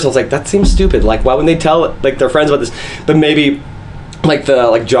 at first I was like, that seems stupid. Like, why wouldn't they tell like their friends about this? But maybe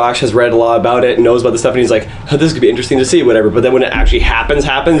like Josh has read a lot about it and knows about the stuff, and he's like, oh, this could be interesting to see, whatever. But then when it actually happens,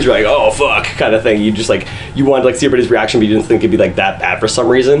 you're like, oh fuck, kind of thing. You just like, you wanted to like see everybody's reaction, but you didn't think it'd be like that bad for some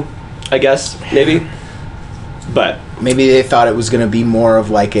reason, I guess, maybe. But maybe they thought it was going to be more of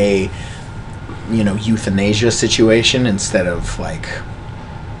like a, you know, euthanasia situation instead of like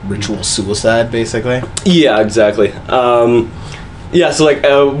ritual suicide, basically. Yeah, exactly. Yeah, so like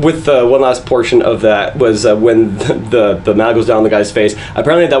with one last portion of that was when the mallet goes down the guy's face.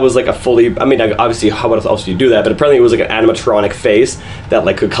 Apparently that was like a fully, I mean, obviously how else do you do that? But apparently it was like an animatronic face that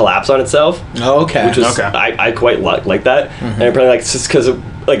like could collapse on itself. Oh, okay. Which is, I quite like that. And apparently like just because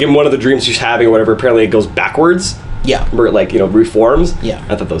like in one of the dreams she's having or whatever, apparently it goes backwards. Yeah. Where it like, you know, reforms. Yeah.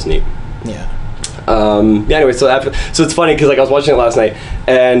 I thought that was neat. Yeah. Yeah, anyway, so it's funny because like I was watching it last night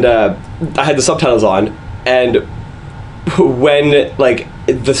and I had the subtitles on, and when like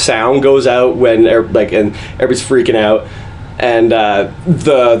the sound goes out when like and everybody's freaking out, and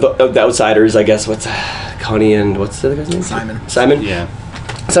the outsiders, I guess, what's Connie and what's the other guy's name? Simon. Yeah.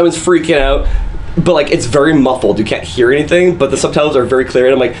 Simon's freaking out, but like it's very muffled. You can't hear anything, but the subtitles are very clear.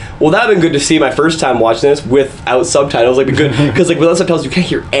 And I'm like, well, that'd been good to see my first time watching this without subtitles. Like, good because like without subtitles, you can't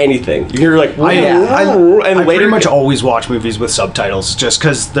hear anything. You hear like, I pretty much always watch movies with subtitles just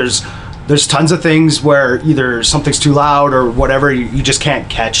because there's tons of things where either something's too loud or whatever, you just can't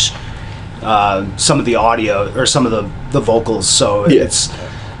catch some of the audio or some of the vocals. So it's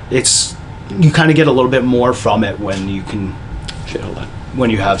you kind of get a little bit more from it when you can. Shit, hold on. When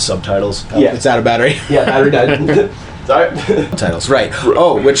you have subtitles. Yeah, it's out of battery. Yeah, battery died. Sorry. Subtitles, right.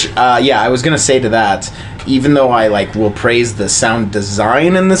 Oh, which, yeah, I was going to say to that, even though I, like, will praise the sound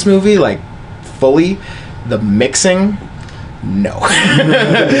design in this movie, like, fully, the mixing, no.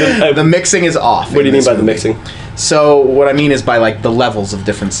 The mixing is off. What do you mean by the mixing? So, what I mean is by, like, the levels of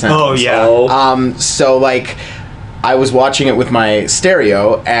different sounds. Oh, yeah. So, like, I was watching it with my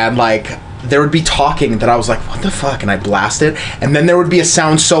stereo, and, like, there would be talking that I was like, what the fuck? And I blast it, and then there would be a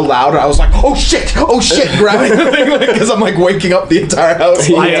sound so loud, I was like, oh shit, grabbing the thing, because I'm like waking up the entire house.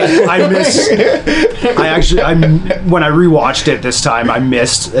 When I rewatched it this time, I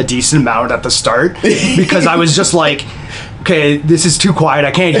missed a decent amount at the start because I was just like, okay, this is too quiet,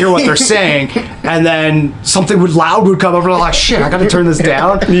 I can't hear what they're saying, and then something loud would come over, and I'm like, shit, I gotta turn this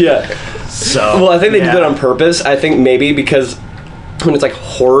down. Yeah. So, well, I think they did that on purpose. I think maybe because when it's like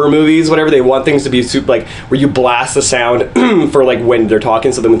horror movies, whatever, they want things to be super, like where you blast the sound for like when they're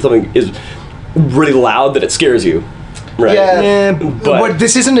talking, so then when something is really loud that it scares you, right? Yeah, but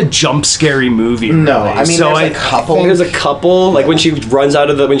this isn't a jump scary movie. No, really. I mean, so there's a couple like when she runs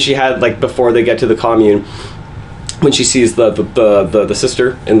out of when she had like before they get to the commune, when she sees the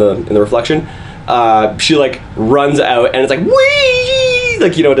sister in the reflection, she like runs out and it's like wee.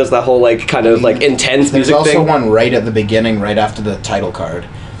 Like, you know, it does that whole like kind of like intense music thing. There's also one right at the beginning, right after the title card.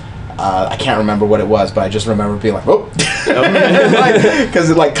 I can't remember what it was, but I just remember being like, whoop. Because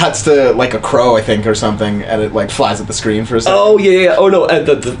it like cuts to like a crow, I think, or something, and it like flies at the screen for a second. Oh, yeah. Oh, no,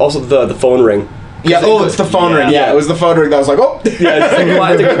 also the phone ring. Yeah, it's the phone ring. Yeah, it was the phone ring that was like, oh. Yeah, it's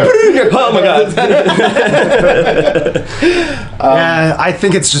like, oh my god. Yeah, I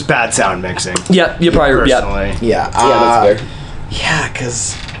think it's just bad sound mixing. Yeah, you're probably personally. Yeah, that's fair. Yeah,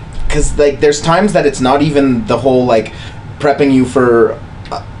 because like there's times that it's not even the whole like prepping you for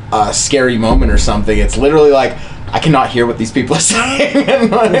a scary moment or something. It's literally like I cannot hear what these people are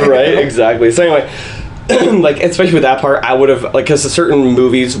saying. Right, exactly. So anyway, like especially with that part, I would have like because certain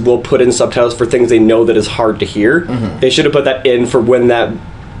movies will put in subtitles for things they know that is hard to hear. Mm-hmm. They should have put that in for when the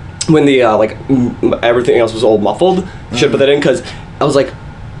like everything else was all muffled. Should have put that in because I was like,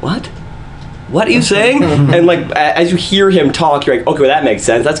 what? What are you saying? And like as you hear him talk, you're like, okay, well, that makes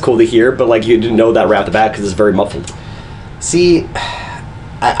sense. That's cool to hear, but like you didn't know that right off the bat because it's very muffled. See,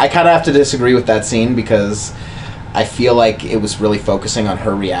 I kind of have to disagree with that scene because I feel like it was really focusing on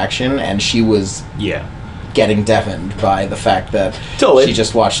her reaction, and she was getting deafened by the fact that she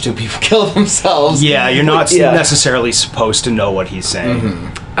just watched two people kill themselves. Yeah, you're not necessarily supposed to know what he's saying.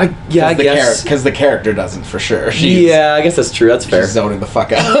 Mm-hmm. I guess because the character doesn't for sure. I guess that's true. That's fair. She's zoning the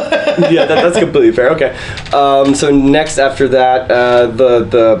fuck out. Yeah, that's completely fair. Okay, so next after that,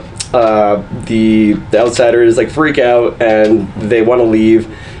 the outsiders like freak out and they want to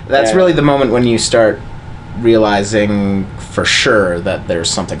leave. That's really the moment when you start realizing for sure that there's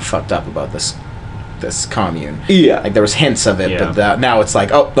something fucked up about this commune. Yeah, like there was hints of it, but now it's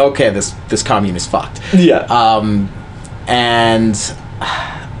like, oh, okay, this commune is fucked. Yeah.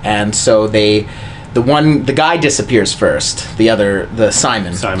 And so they the guy disappears first. The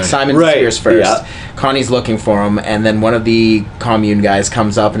Simon disappears first. Yeah. Connie's looking for him, and then one of the commune guys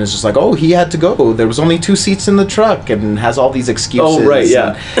comes up and is just like, "Oh, he had to go. There was only 2 seats in the truck," and has all these excuses. Oh, right,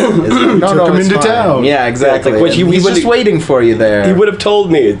 yeah. Took him into town. Yeah, exactly. Yeah, it's like, he's just waiting for you there. He would have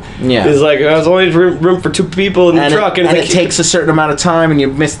told me. Yeah. He's like, "I was only room for 2 people in the truck," and it takes a certain amount of time, and you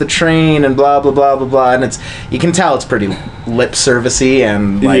miss the train, and blah blah blah blah blah, and you can tell it's pretty lip servicey,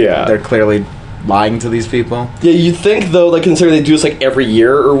 and they're clearly lying to these people. Yeah, you'd think though, like considering they do this like every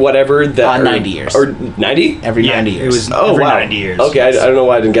year or whatever, that 90 years or 90 every 90 years. It was every 90 years. Okay, I don't know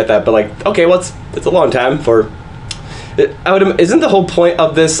why I didn't get that, but like, okay, well, it's a long time for. Isn't the whole point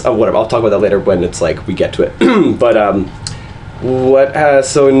of this? Whatever. I'll talk about that later when it's like we get to it. But what?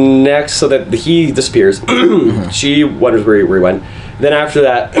 So next, so that he disappears. She wonders where he went. Then after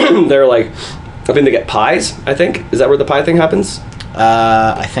that, they're like, I think they get pies. I think is that where the pie thing happens?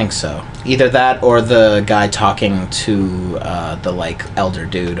 I think so. Either that or the guy talking to the like elder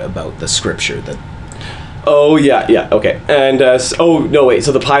dude about the scripture that. Oh yeah, okay. And oh no, wait.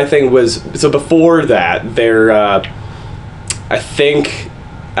 So the pie thing was before that. They're I think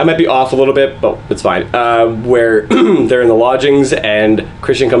I might be off a little bit, but it's fine. Where they're in the lodgings, and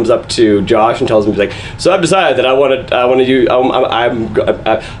Christian comes up to Josh and tells him, he's like, "So I've decided that I want to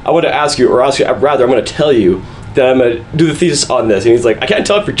ask you, or rather, I'm going to tell you that I'm going to do the thesis on this." And he's like, "I can't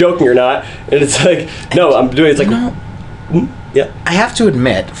tell if you're joking or not." And it's like, "No, I'm doing it." It's like, yeah. I have to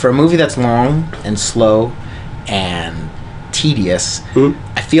admit, for a movie that's long and slow and tedious,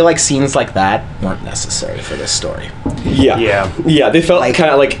 I feel like scenes like that weren't necessary for this story. Yeah. They felt kind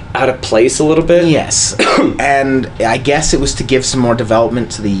of like out of place a little bit. Yes, and I guess it was to give some more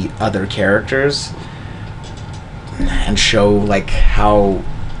development to the other characters and show like how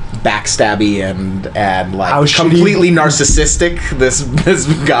backstabby and like how completely narcissistic this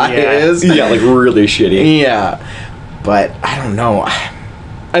guy is. Yeah, like really shitty. Yeah, but I don't know.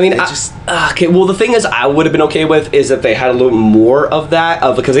 I mean, okay. Well, the thing is, I would have been okay with is if they had a little more of that,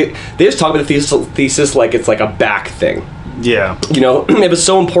 because they just talk about the thesis like it's like a back thing. Yeah. You know, if it's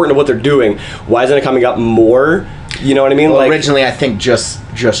so important to what they're doing, why isn't it coming up more? You know what I mean? Well, like, originally, I think just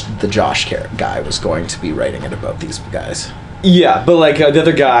the Josh guy was going to be writing it about these guys. Yeah, but like the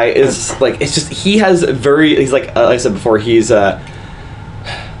other guy is like, it's just he's like I said before, he's this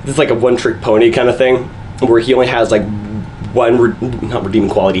is like a one-trick pony kind of thing, where he only has like not redeeming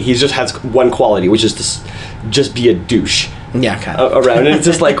quality. He just has one quality, which is to just be a douche. Yeah, kind of. Around, and it's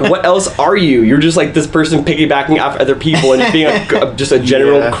just like, what else are you? You're just like this person piggybacking off other people and being just a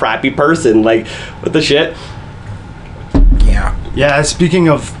general crappy person. Like, what the shit? Yeah. Yeah. Speaking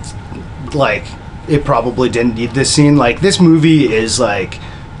of, like, it probably didn't need this scene. Like, this movie is like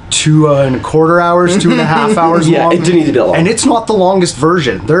 2.25 hours, 2.5 hours long. Yeah, it didn't need to be that long. And it's not the longest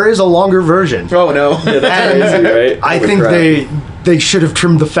version. There is a longer version. Oh no. Yeah, that's crazy, right? I think they should have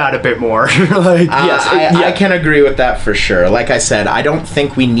trimmed the fat a bit more. Like, yes, I can agree with that for sure. Like I said, I don't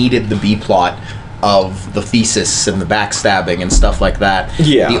think we needed the B plot of the thesis and the backstabbing and stuff like that.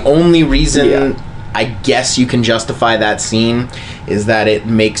 Yeah. The only reason I guess you can justify that scene is that it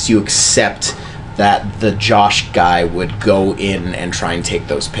makes you accept that the Josh guy would go in and try and take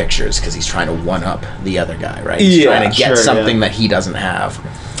those pictures because he's trying to one-up the other guy, right? He's trying to get something that he doesn't have.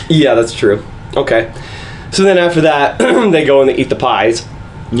 Yeah, that's true. Okay. So then after that, they go and they eat the pies.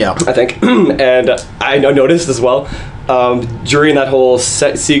 Yeah. I think. And I noticed as well, during that whole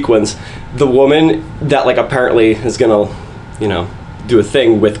sequence, the woman that, like, apparently is going to, do a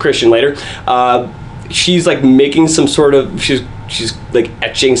thing with Christian later, she's, like, making some sort of... She's like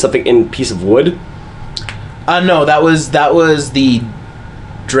etching something in a piece of wood. No, that was the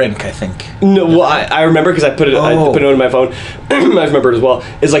drink, I think. No, well, I remember because I put it on my phone. I remember it as well.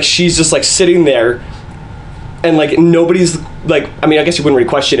 It's like she's just like sitting there, and like nobody's like. I mean, I guess you wouldn't really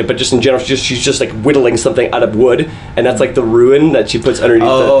question it, but just in general, she's just like whittling something out of wood, and that's like the ruin that she puts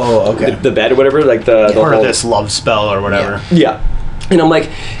underneath the bed or whatever. Like the part of this love spell or whatever. Yeah. And I'm like,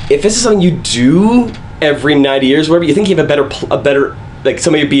 if this is something you do every 90 years, whatever, you think you have a better like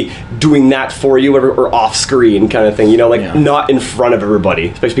somebody would be doing that for you, or off screen kind of thing, not in front of everybody,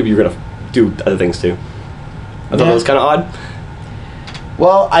 especially people you're gonna do other things to. I thought that was kind of odd.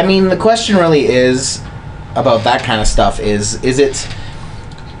 Well, I mean, the question really is about that kind of stuff is it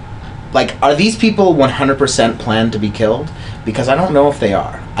like, are these people 100% planned to be killed? Because I don't know if they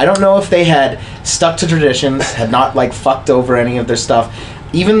are. I don't know if they had stuck to traditions, had not like fucked over any of their stuff.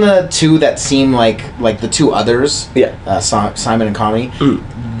 even the two that seem like the two others, Simon and Connie,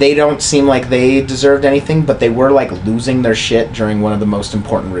 they don't seem like they deserved anything, but they were like losing their shit during one of the most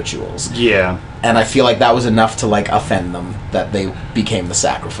important rituals. Yeah. And I feel like that was enough to like offend them that they became the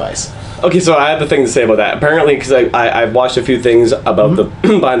sacrifice. Okay, so I have a thing to say about that. Apparently, because I've watched a few things about the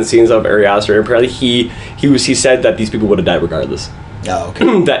behind the scenes of Ari Aster, and apparently he said that these people would have died regardless. Oh,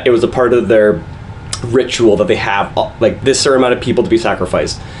 okay. That it was a part of their ritual that they have like this certain amount of people to be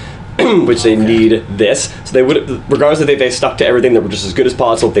sacrificed, which they need this. So they would, regardless if they stuck to everything that were just as good as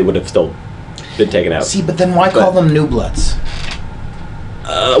possible, they would have still been taken out. See, but then why call them New Bloods?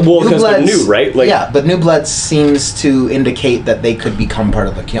 Well, because they're new, right? Like, yeah, but New Bloods seems to indicate that they could become part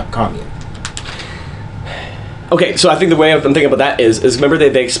of the commune. Okay, so I think the way I'm thinking about that is remember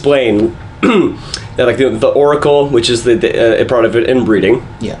they explain that like the oracle, which is a part of it, inbreeding.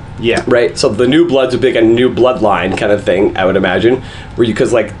 Yeah. Right. So the new bloods would be like a new bloodline kind of thing, I would imagine, where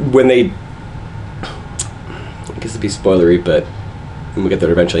because like when they, I guess it'd be spoilery, but we'll get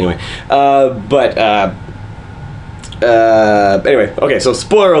there eventually anyway. Anyway, okay, so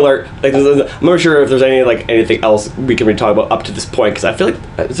spoiler alert. Like, I'm not sure if there's anything else we can really talk about up to this point, because I feel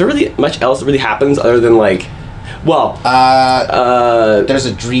like is there really much else that really happens other than like, well, there's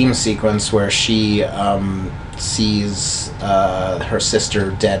a dream sequence where she sees her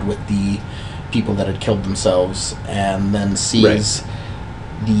sister dead with the people that had killed themselves, and then sees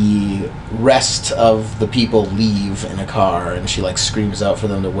the rest of the people leave in a car, and she like screams out for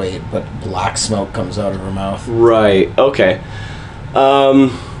them to wait, but black smoke comes out of her mouth. Right. Okay.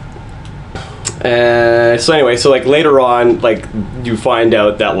 So anyway, so like later on, like you find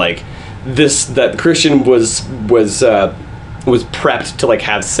out that like that Christian was prepped to like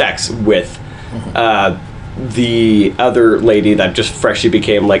have sex with the other lady that just freshly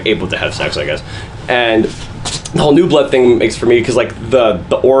became like able to have sex, I guess. And the whole new blood thing makes for me, because like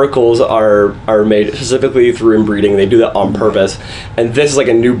the oracles are made specifically through inbreeding. They do that on purpose, and this is like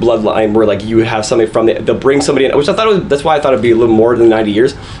a new bloodline where like you have something from they'll bring somebody in, which I thought that's why I thought it'd be a little more than 90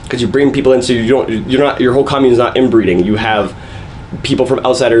 years, because you bring people in, so you're not your whole commune's not inbreeding. You have people from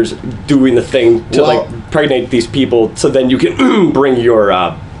outsiders doing the thing to like pregnate these people, so then you can bring your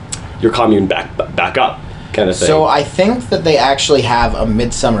commune back up, kind of thing. So I think that they actually have a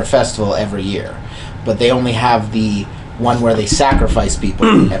Midsommar festival every year, but they only have the one where they sacrifice people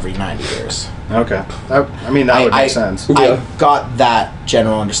every 90 years. Okay. That would make sense. I got that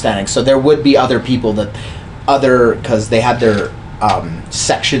general understanding. So there would be other people because they had their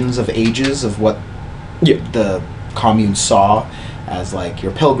sections of ages of what the commune saw as like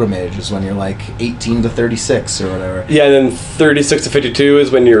your pilgrimage is when you're like 18 to 36 or whatever. Yeah, and then 36 to 52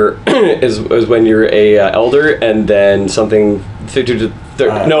 is when you're is when you're a elder, and then something 52 to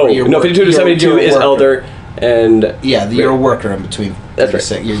 52 to 72 is elder, and you're a worker in between. That's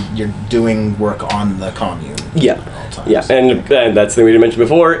right. You're doing work on the commune. Yeah, and that's the thing we didn't mention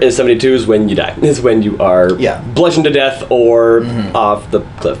before is 72 is when you die. Is when you are bludgeoned to death or off the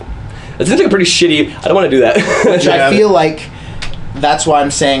cliff. It seems like a pretty shitty. I don't want to do that. Which I feel like. That's why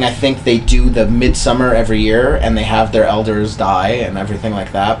I'm saying I think they do the Midsommar every year, and they have their elders die and everything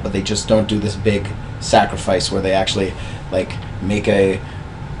like that, but they just don't do this big sacrifice where they actually like make a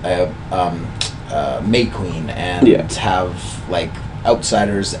Maid Queen and have like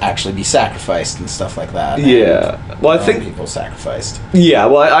outsiders actually be sacrificed and stuff like that. Well, I think people sacrificed. Yeah,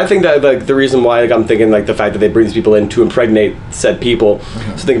 well, I think that like the reason why like I'm thinking like the fact that they bring these people in to impregnate said people,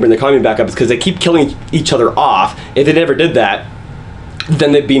 so they can bring the commune back up, is because they keep killing each other off. If they never did that,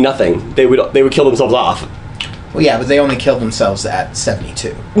 then they'd be nothing. They would kill themselves off. Well, yeah, but they only killed themselves at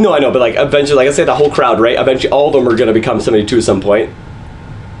 72. No, I know, but like eventually, like I say, the whole crowd, right? Eventually, all of them are going to become 72 at some point.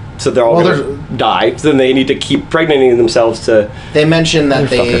 So they're all going to die. So then they need to keep pregnating themselves to. They mentioned that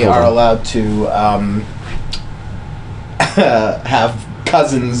they are allowed to have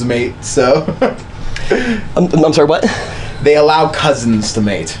cousins mate. So. I'm sorry. What? They allow cousins to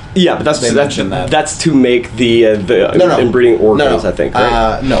mate. Yeah, but that's to make the inbreeding organs, I think,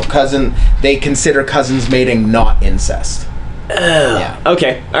 right? No, cousin. They consider cousins mating not incest. Yeah.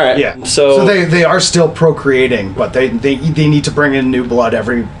 Okay. All right. Yeah. So they are still procreating, but they need to bring in new blood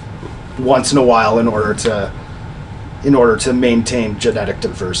every once in a while in order to maintain genetic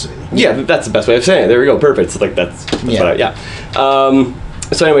diversity. Yeah, that's the best way of saying it. There we go. Perfect. So like that's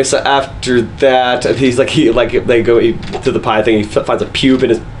So anyway, so after that, he's like they go to the pie thing. He finds a pube in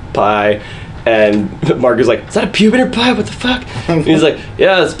his pie, and Mark is like, "Is that a pube in your pie? What the fuck?" And he's like,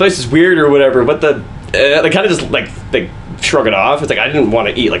 "Yeah, this place is weird or whatever." But they kind of just like they shrug it off. It's like, I didn't want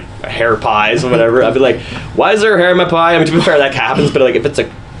to eat like hair pies or whatever. I'd be like, "Why is there hair in my pie?" I mean, to be fair, that happens. But like, if it's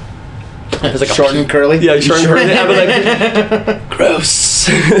like short and curly, short and curly, I'd be like, gross.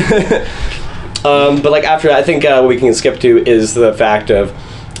 Yes. But like after that, I think what we can skip to is the fact of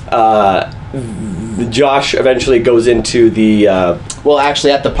Josh eventually goes into the well,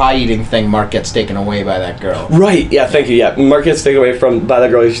 actually, at the pie eating thing, Mark gets taken away by that girl. right. Yeah, thank you. Yeah, Mark gets taken away by that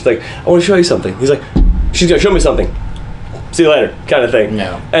girl. She's like, I want to show you something. He's like, she's gonna show me something. See you later, kind of thing.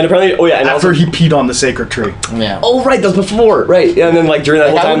 Yeah. And apparently, and After also, he peed on the sacred tree. Yeah. oh right, that was before, right? Yeah, and then like during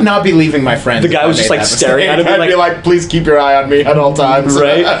that whole I time, would not be leaving my friends. the guy if was I just made like that staring at him, mistake. I'd be like, please keep your eye on me at all times.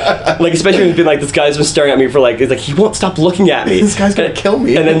 right? Like especially when he's been like, this guy's been staring at me for like, he's like, he won't stop looking at me. This guy's gonna kill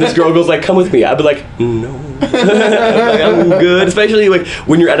me. And then this girl goes like, come with me. I'd be like, no. I'm good. Especially like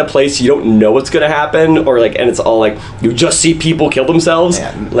when you're at a place you don't know what's gonna happen, or like, and it's all like you just see people kill themselves.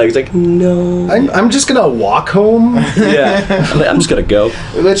 Yeah. Like it's like no. I'm just gonna walk home. Yeah. I'm just gonna go.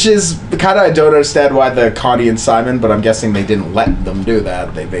 Which is kind of, I don't understand why the Connie and Simon, but I'm guessing they didn't let them do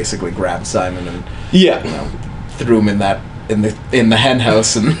that. They basically grabbed Simon and Yeah. threw him in the hen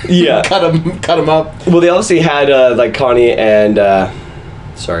house and Yeah. cut him up. Well, they obviously had like Connie and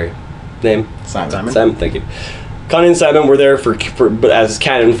sorry, name Simon. Simon. Thank you. Connie and Simon were there for but as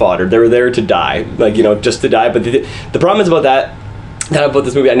cannon fodder. They were there to die, like just to die. But the problem is about about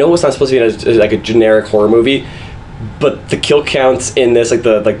this movie. I know it's not supposed to be like a generic horror movie, but the kill counts in this, like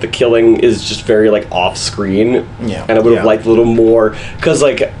the killing is just very like off screen. Yeah. And I would have liked a little more, because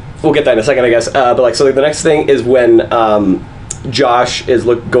like we'll get that in a second, I guess. But like so, like, the next thing is when Josh is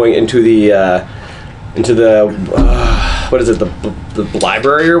going into the what is it, the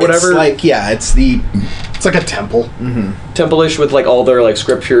library or whatever? It's like It's like a temple. Temple-ish with like all their like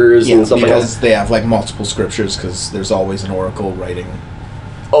scriptures and stuff like because that. they have like multiple scriptures because there's always an oracle writing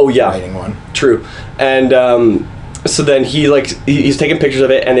one. True. And so then he's taking pictures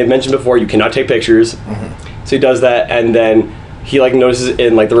of it, and they've mentioned before you cannot take pictures. So he does that, and then he like notices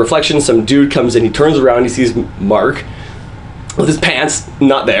in like the reflection some dude comes in, he turns around, he sees Mark with his pants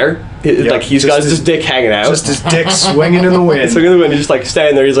not there. Like he's got his dick hanging out. Just his dick swinging in the wind. Swinging in the wind. He's just like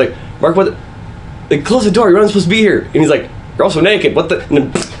standing there. He's like, Mark, what? Like, close the door. You're not supposed to be here. And he's like, you're also naked. What the?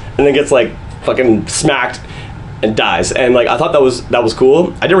 And then gets like fucking smacked and dies. And like I thought that was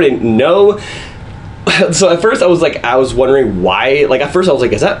cool. I didn't really know. So at first I was wondering why. Like at first I was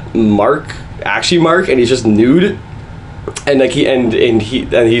like, is that Mark actually Mark? And he's just nude. And like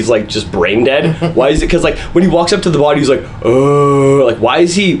he's like just brain dead. Why is it? Because like when he walks up to the body, he's like, oh, like why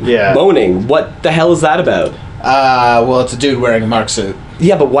is he moaning? What the hell is that about? Well, it's a dude wearing a Mark suit.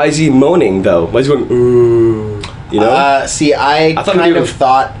 Yeah, but why is he moaning though? Why is he going? Ooh, you know? See, I kind of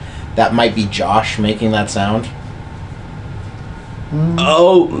thought that might be Josh making that sound.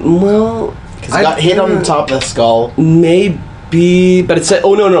 Oh well, because he got hit on the top of the skull. Maybe, but it said,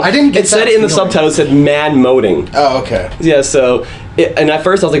 oh no, I didn't get it said it in the subtitle. It said man moaning. Oh, okay. Yeah, so and at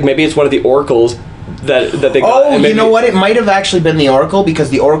first I was like, maybe it's one of the oracles that they got. Oh, you know what? It might have actually been the oracle, because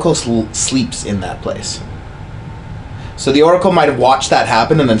the oracle sleeps in that place. So the oracle might have watched that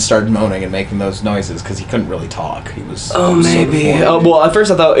happen and then started moaning and making those noises because he couldn't really talk. He was maybe. Well, at first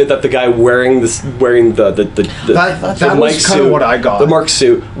I thought that the guy wearing the that was kind of what I got. The Mark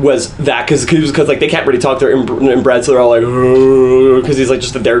suit was that because like they can't really talk. They're inbred, so they're all like because he's like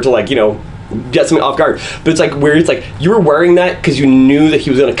just there to like get something off guard. But it's like weird. It's like you were wearing that because you knew that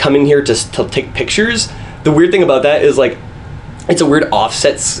he was going to come in here to take pictures. The weird thing about that is like, it's a weird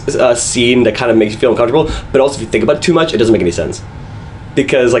offset scene that kind of makes you feel uncomfortable, but also if you think about it too much, it doesn't make any sense.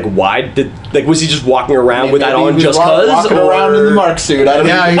 Because was he just walking around with that on just cause? Walking around in the Mark suit. I don't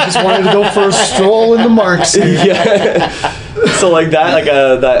know. Yeah, he just wanted to go for a stroll in the Mark suit. Yeah. So like that,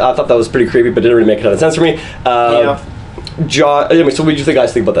 I thought that was pretty creepy, but didn't really make a ton of sense for me. Anyway, so what did you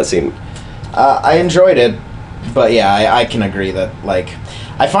guys think about that scene? I enjoyed it, but yeah, I can agree that like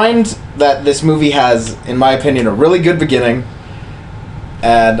I find that this movie has, in my opinion, a really good beginning.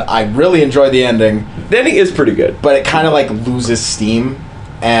 And I really enjoy the ending. The ending is pretty good, but it kind of like loses steam,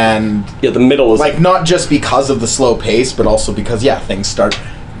 and the middle is like not just because of the slow pace, but also because things start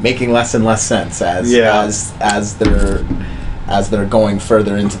making less and less sense as they're going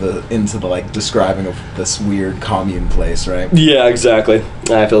further into the like describing of this weird commune place, right? Yeah, exactly.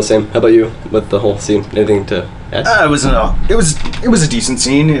 I feel the same. How about you with the whole scene? Anything to add? It was a decent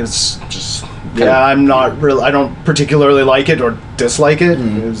scene. It's just. Yeah, I'm not really. I don't particularly like it or dislike it.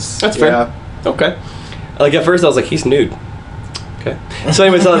 That's fair. Okay. Like at first, I was like, he's nude. Okay. So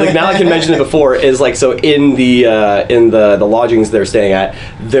anyway, so like now I can mention it before is like so in the lodgings they're staying at,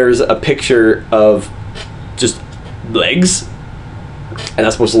 there's a picture of just legs, and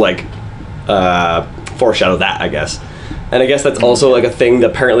that's supposed to like foreshadow that, I guess. And I guess that's also like a thing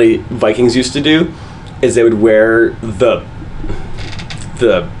that apparently Vikings used to do, is they would wear the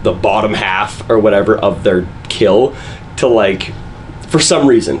bottom half or whatever of their kill to like for some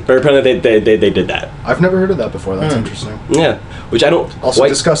reason. But apparently they did that. I've never heard of that before. That's interesting. Yeah, which I don't. Also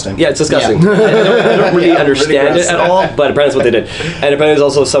disgusting. Yeah, it's disgusting. Yeah. I don't really understand it at all, but apparently that's what they did. And apparently there's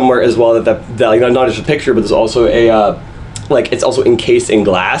also somewhere as well that like, not just a picture, but there's also a like it's also encased in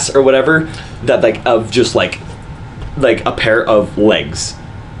glass or whatever that like of just like a pair of legs,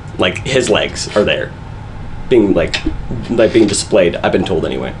 like his legs are there, being being displayed. I've been told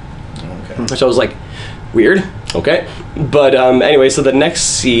anyway. Okay. So I was like, weird. Okay, but anyway, so the next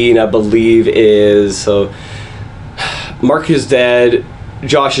scene I believe is so Mark is dead,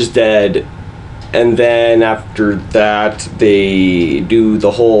 Josh is dead, and then after that they do the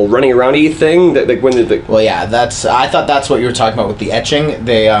whole running around-y thing. That like when Well, yeah, I thought that's what you were talking about with the etching.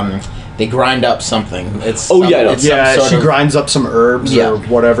 They grind up something. It's Oh, yeah, I know. it's some Yeah, sort she of- grinds up some herbs Yeah. or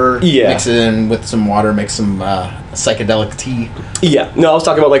whatever. yeah. Mix it in with some water, make some psychedelic tea. Yeah, no, I was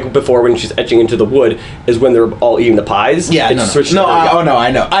talking about like before when she's etching into the wood is when they're all eating the pies. Yeah, It no, switched- no. there we go. Oh no, I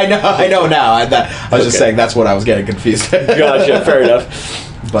know now. I was just Okay. saying that's what I was getting confused. Gotcha, fair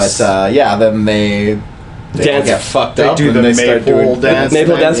enough. But yeah, then they Dance. get fucked They up do and the they start maypole doing dance.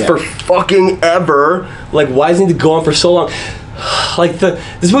 Maple dance Yeah. for fucking ever. Like, why does it need to go on for so long? Like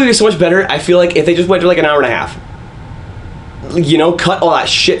this movie is so much better. I feel like if they just went to like an hour and a half, you know, cut all that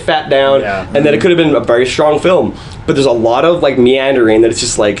shit fat down, Yeah. and then it could have been a very strong film. But there's a lot of like meandering that it's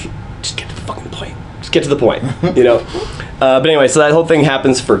just like, just get to the fucking point. Just get to the point, you know. But anyway, so that whole thing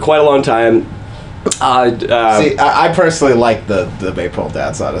happens for quite a long time. See, I personally like the maypole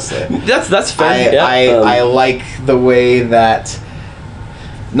dance. Honestly, That's fair. I like the way that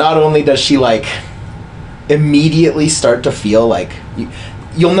not only does she like immediately start to feel like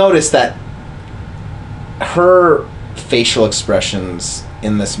you'll notice that her facial expressions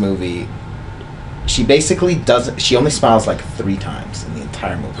in this movie, she basically doesn't. She only smiles like 3 times in the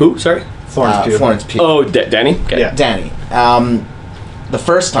entire movie. Who? Sorry. Florence Pugh. Florence Pugh. Oh, Danny. Okay. Yeah. Danny. The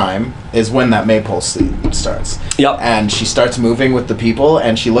first time is when that maypole scene starts. Yep. And she starts moving with the people,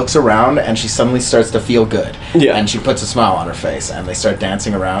 and she looks around, and she suddenly starts to feel good. Yeah. And she puts a smile on her face, and they start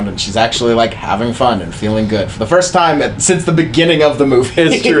dancing around, and she's actually like having fun and feeling good for the first time since the beginning of the movie.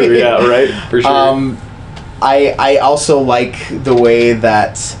 It's true. Yeah. Right. For sure. I also like the way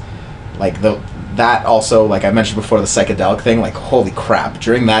that, like that also, like I mentioned before, the psychedelic thing. Like, holy crap!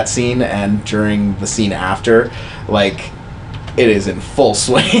 During that scene and during the scene after, like, it is in full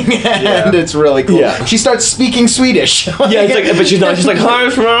swing, and it's really cool. Yeah. She starts speaking Swedish. Yeah, it's like, but she's not. She's like, hi,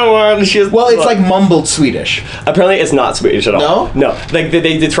 she has, well, it's like mumbled Swedish. apparently it's not Swedish at all. No? No. Like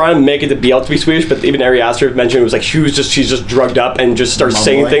they try and make it to be able to be Swedish, but even Ari Aster mentioned it was like she's just drugged up and just starts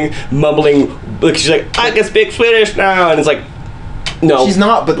saying Mumbling. things, mumbling. Like she's like, I can speak Swedish now, and it's like, no. She's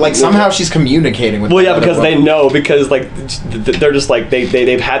not, but like somehow she's communicating with. Well, yeah, the other because they woman. know, because like they're just like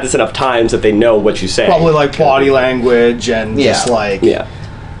they've had this enough times that they know what she's saying. Probably like body language and just Yeah. like Yeah.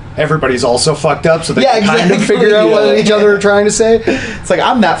 everybody's also fucked up, so they Yeah, can kind of exactly. figure out what Yeah. each other are trying to say. It's like,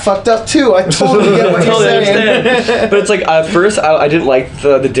 I'm that fucked up too. I totally get what you're Totally saying. understand. But it's like at first I didn't like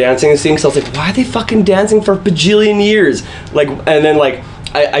the dancing scene because I was like, why are they fucking dancing for a bajillion years? Like, and then like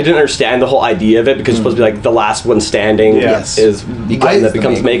I didn't understand the whole idea of it because it's supposed to be like the last one standing Yes. is the Becomes one that the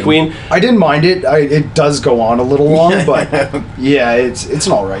becomes May May Queen. I didn't mind it. It does go on a little long, but yeah, it's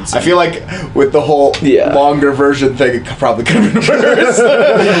an all right scene. I feel like with the whole Yeah. longer version thing, it probably could have been worse.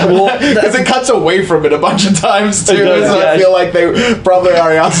 Because it cuts away from it a bunch of times too. It does, so yeah. I feel like they probably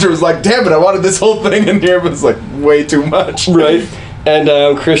Ari Aster was like, "Damn it, I wanted this whole thing in here, but it's like way too much." Right.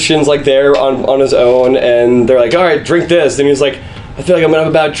 And Christian's like there on his own, and they're like, all right, drink this. And he's like, I feel like I'm gonna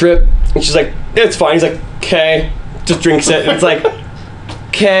have a bad trip. And she's like, it's fine. He's like, okay, just drinks it. And it's like,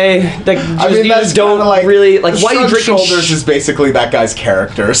 okay, like you just don't kinda like really like why you Shrug drinking Shoulders is basically that guy's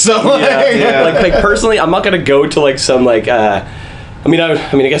character. So like personally, I'm not gonna go to like some like. I mean, I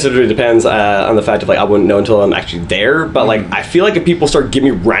guess it really depends on the fact of like I wouldn't know until I'm actually there. But like, I feel like if people start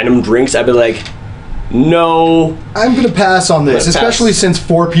giving me random drinks, I'd be like, no. I'm gonna pass on this, Pass. especially since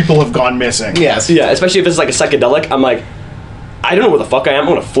 4 people have gone missing. yes, Yeah, especially if it's like a psychedelic. I'm like, I don't know where the fuck I am. I'm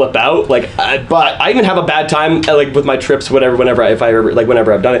gonna flip out. Like, but I even have a bad time like with my trips, whenever I've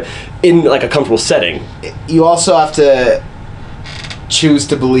done it in like a comfortable setting. you also have to choose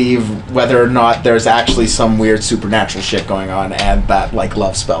to believe whether or not there's actually some weird supernatural shit going on, and that like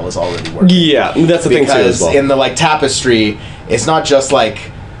love spell is already working. Yeah, that's the thing too as Because well. in the like tapestry, it's not just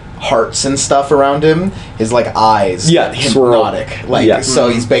like hearts and stuff around him. His like eyes, Yeah, get swirl. hypnotic. Like Yeah. so,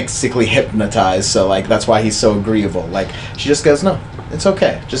 he's basically hypnotized. So like that's why he's so agreeable. Like she just goes, "No, it's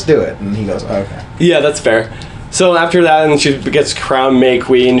okay, just do it," and he goes, "Okay." Yeah, that's fair. So after that, and she gets crowned May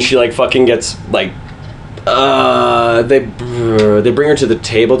Queen. She like fucking gets like, they bring her to the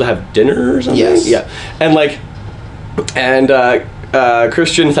table to have dinner or something. Yes. Yeah, and like, and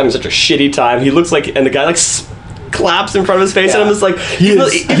Christian is having such a shitty time. He looks like, and the guy like claps in front of his face, and I'm just like, he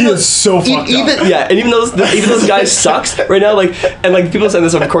is so fucked up. Yeah, and even though this guy sucks right now, like, and like people saying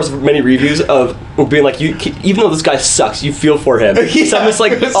this, of course, many reviews of being like, even though this guy sucks, you feel for him. Yeah. So I'm just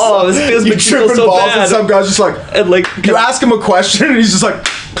like, oh, this feels you tripping so balls, bad. and some guy's just like, and like, you ask him a question, and he's just like,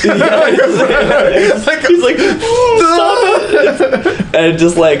 he's like, stop it. And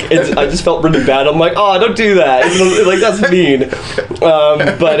just like, I just felt really bad. I'm like, oh, don't do that. Like, that's mean.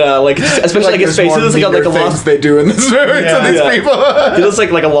 But like, especially like his face, he looks like a lost. They do in this movie to these people. He looks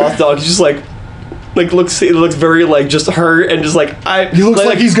like a lost dog. He's just like looks very like just hurt and just like he looks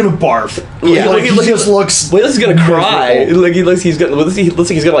like he's gonna barf. Yeah, like he just looks. Well, he's gonna cry. Like he looks like he's gonna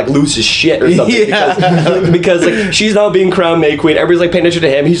like lose his shit or something. Yeah. because like she's now being crowned May Queen. Everybody's like paying attention to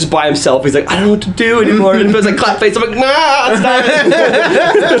him. He's just by himself. He's like, I don't know what to do anymore. And he's like clap face. I'm like, nah, stop it.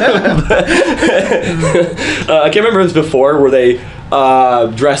 I can't remember if it was before where they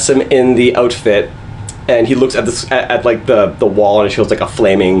dress him in the outfit. And he looks at like the wall, and it shows like a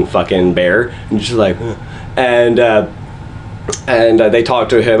flaming fucking bear, and just like, and they talk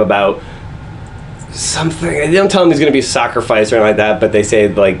to him about something. They don't tell him he's gonna be sacrificed or anything like that, but they say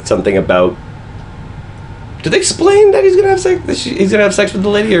like something about. Do they explain that he's gonna have sex? He's gonna have sex with the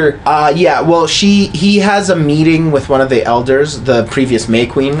lady, or? Yeah. Well, he has a meeting with one of the elders, the previous May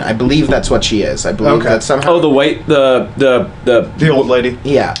Queen. I believe that's what she is. I believe that somehow. Oh, the old lady.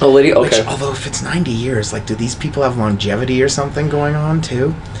 Yeah. Old lady. Okay. Which, although if it's 90 years, like, do these people have longevity or something going on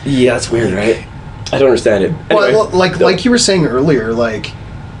too? Yeah, that's weird, right? I don't understand it. Anyway, well, like you were saying earlier, like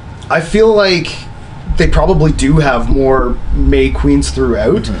I feel like they probably do have more May Queens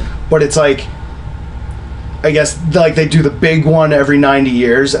throughout, but it's like. I guess like they do the big one every 90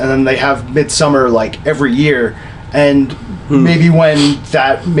 years, and then they have Midsommar like every year, and maybe when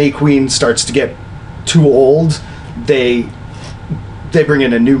that May Queen starts to get too old, they bring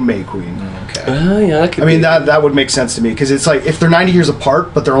in a new May Queen. Okay. Yeah, that could I mean that would make sense to me, because it's like if they're 90 years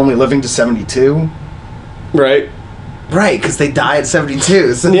apart, but they're only living to 72. Right. Right, because they die at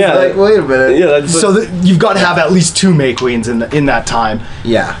 72. So yeah. It's like, wait a minute. Yeah. So you've got to have at least 2 May Queens in that time.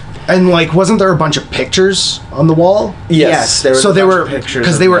 Yeah. And like, wasn't there a bunch of pictures on the wall? Yes. There was So they were pictures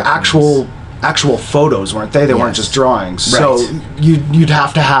because they were actual photos, weren't they? They weren't just drawings. Right. So you'd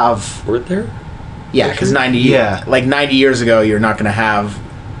have to have. Were there? Yeah, because 90 years ago, you're not going to have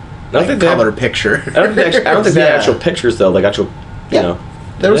a color picture. I don't think they had actual pictures though, like actual. You know.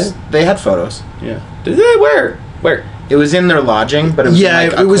 They had photos. Yeah. Did they? Where? It was in their lodging, but it was in,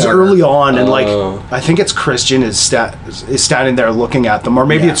 like, it was corner. early on, and like I think it's Christian is standing there looking at them, or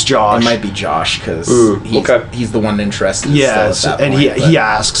maybe it's Josh. It might be Josh because he's the one interested. Yeah, still at that and point, he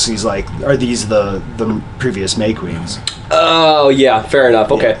asks, he's like, "Are these the previous May Queens?" Oh yeah, fair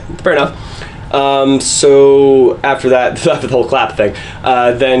enough. Okay, fair enough. So after that, after the whole clap thing,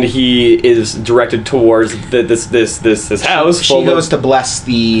 then he is directed towards this house. She goes to bless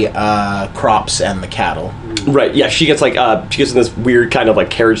the crops and the cattle. Right. Yeah. She gets she gets in this weird kind of like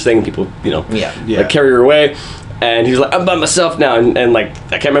carriage thing. People, like carry her away. And he's like, I'm by myself now, and like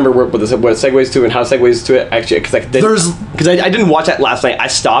I can't remember what it segues to and how it segues to it actually, because I didn't watch that last night. I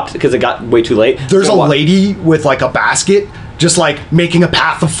stopped because it got way too late. There's a lady with like a basket, just like making a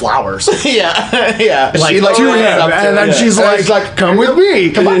path of flowers. yeah. Like to him, and then she's like, "Come with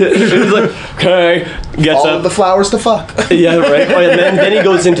me, come on." He's like, "Okay." Gets all up. of the flowers to fuck. Yeah, right. Oh, and then he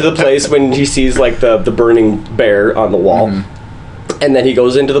goes into the place when he sees like the burning bear on the wall, and then he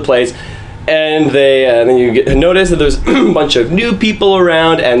goes into the place. And then you get notice that there's a bunch of new people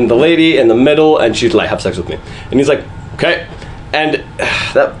around, and the lady in the middle, and she's like, "Have sex with me," and he's like, "Okay," and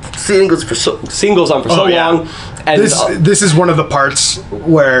that scene goes on for so long. And this is one of the parts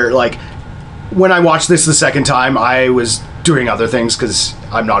where, like, when I watched this the second time, I was doing other things because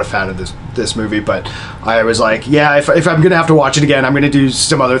I'm not a fan of this movie, but I was like, yeah, if I'm gonna have to watch it again, I'm gonna do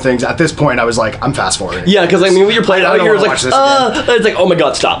some other things. At this point, I was like, I'm fast forwarding. Yeah, because I mean, when you're playing out, you're like, it's like, oh my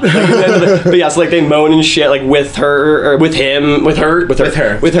god, stop. But yeah, so like they moan and shit, like with her or with him, with her.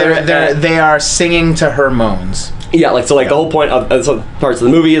 They are singing to her moans. Yeah, like so, like the whole point of some parts of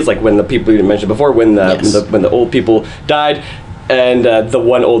the movie is like when the people you mentioned before, when the old people died. And the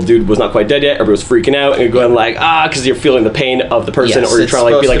one old dude was not quite dead yet. Everybody was freaking out and you're going like, because you're feeling the pain of the person, or you're trying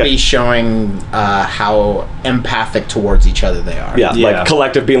to like be like be showing how empathic towards each other they are. Yeah, like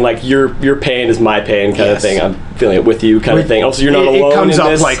collective being like your pain is my pain kind of thing. I'm feeling it with you kind of thing. Also, you're not alone. It comes in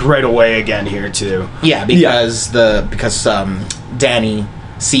up this. like right away again here too. Yeah, because Danny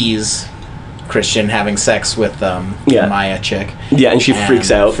sees Christian having sex with Maya chick. Yeah, and she freaks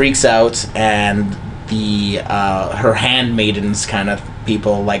out, and the her handmaidens kind of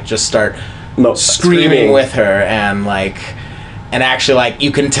people like just start screaming with her, and like and actually, like,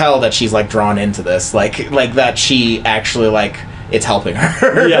 you can tell that she's, like, drawn into this, like that she actually, like, it's helping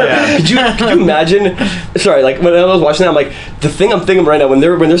her. Yeah. Could you imagine? Sorry, like when I was watching that, I'm like, the thing I'm thinking right now when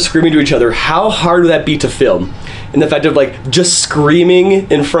they're screaming to each other, how hard would that be to film? And the fact of like just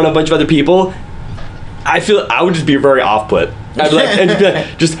screaming in front of a bunch of other people, I feel I would just be very off-put. I'd be like, and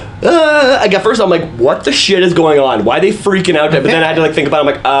just be like, like at first I'm like, what the shit is going on? Why are they freaking out? But then I had to like think about it.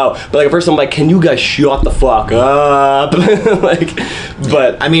 I'm like, oh. But like at first I'm like, can you guys shut the fuck up? Like,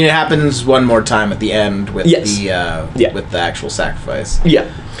 but I mean, it happens one more time at the end with with the actual sacrifice.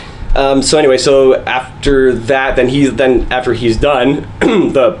 Yeah. So anyway, so after that, then after he's done,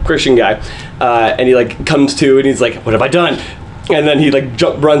 the Christian guy, and he like comes to and he's like, what have I done? And then he like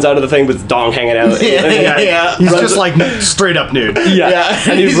runs out of the thing with his dong hanging out. He's just like straight up nude.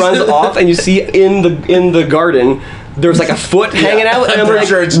 And he runs off, and you see in the garden there's like a foot hanging out, and I'm pretty like,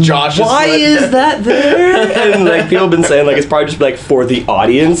 sure it's Josh's why foot. is that there? And like people have been saying like it's probably just like for the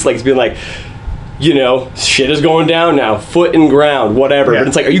audience, like it's being like, you know, shit is going down now, foot in ground, whatever. But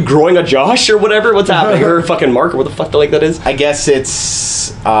it's like, are you growing a Josh or whatever? What's happening? Or a fucking Mark or what the fuck like that is? I guess it's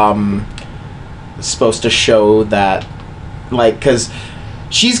supposed to show that, like, because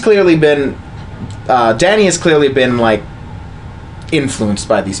she's clearly been, Danny has clearly been, like, influenced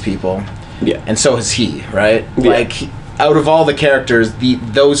by these people. Yeah. And so has he, right? Yeah. Like, out of all the characters,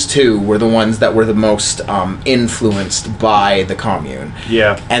 those two were the ones that were the most influenced by the commune.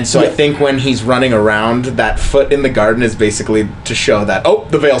 Yeah. And so I think when he's running around, that foot in the garden is basically to show that, oh,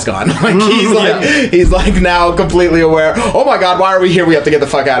 the veil's gone. Like he's like now completely aware, oh my god, why are we here? We have to get the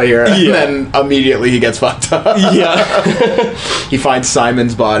fuck out of here. And then immediately he gets fucked up. Yeah. He finds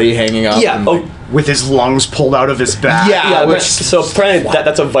Simon's body hanging up. Yeah. And, with his lungs pulled out of his back. Yeah, so apparently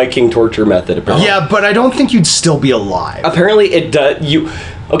that's a Viking torture method, apparently. Yeah, but I don't think you'd still be alive. Apparently it does.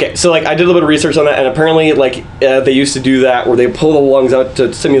 Okay, so like I did a little bit of research on that, and apparently like they used to do that where they pull the lungs out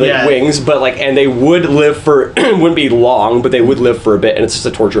to simulate wings, but like, and they would live for wouldn't be long, but they would live for a bit, and it's just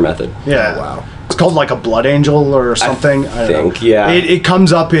a torture method. Yeah. Oh, wow. It's called like a blood angel or something. I think, yeah. It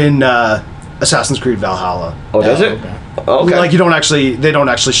comes up in Assassin's Creed Valhalla. Oh, does it? Okay. Okay. Like they don't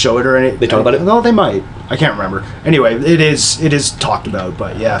actually show it or anything. They talk about it? No, they might. I can't remember. Anyway, it is talked about,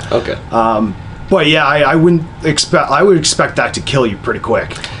 but yeah. Okay. But yeah, I would expect that to kill you pretty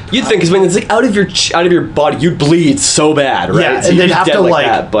quick. You'd think, because when it's like out of your body, you'd bleed so bad, right? Yeah, so and you'd they'd be have dead to like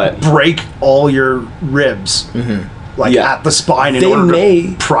that, but break all your ribs, at the spine in order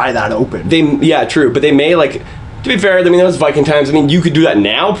to pry that open. True, but they may like. To be fair, I mean, that was Viking times. I mean, you could do that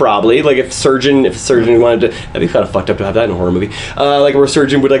now, probably. Like, if a surgeon wanted to... That'd be kind of fucked up to have that in a horror movie. Like, where a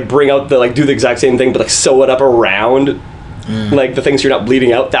surgeon would, like, bring out the... Like, do the exact same thing, but, like, sew it up around, like, the things so you're not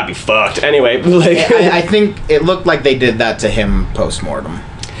bleeding out. That'd be fucked. Anyway, like... I think it looked like they did that to him post-mortem.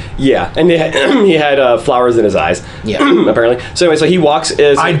 Yeah, and he had flowers in his eyes. Yeah. Apparently. So anyway, so he walks...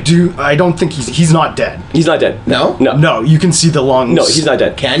 I don't think he's not dead. He's not dead. No? No, you can see the lungs. No, he's not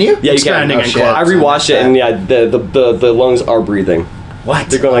dead. Can you? Yeah, you can. Expanding and I rewatched it, and yeah, the lungs are breathing.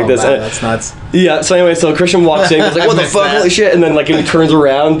 What? They're going like this. Man, that's nuts. Yeah, so anyway, so Christian walks in, goes like, what the fuck, holy shit, and then like when he turns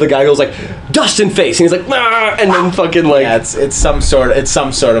around, the guy goes like, dust in face, and he's like, nah, and then fucking like... Yeah, it's some sort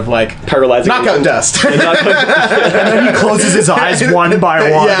of like... Paralyzing. Knockout dust. And then he closes his eyes one by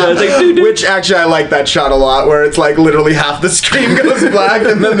one. Yeah, it's like, doo-doo. Which actually I like that shot a lot, where it's like literally half the screen goes black,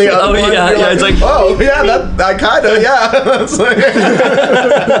 and then the other one, it's like... Oh, yeah, that kinda, yeah.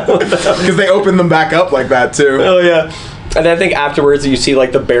 Because they open them back up like that, too. Oh, yeah. And then I think afterwards you see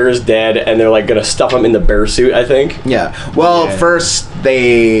like the bear is dead and they're like gonna stuff him in the bear suit, I think. Yeah. Well, first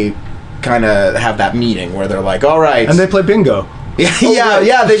they kind of have that meeting where they're like, all right. And they play bingo.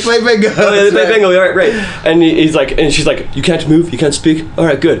 Yeah, they play bingo. Oh, yeah, they play bingo, right. And he's like, and she's like, you can't move, you can't speak. All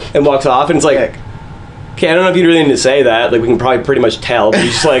right, good. And walks off, and it's like, okay, I don't know if you really need to say that. Like, we can probably pretty much tell. But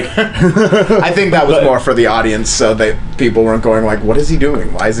he's just like... I think that was more for the audience, so that people weren't going like, what is he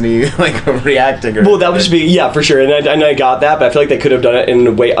doing? Why isn't he, like, reacting? Or well, that would just be... Yeah, for sure. And I got that, but I feel like they could have done it in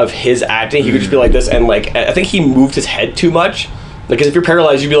a way of his acting. He could just be like this, and, like, I think he moved his head too much. Like, because if you're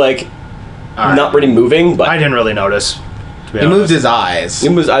paralyzed, you'd be, like, not really moving, but... I didn't really notice. He moved his eyes. He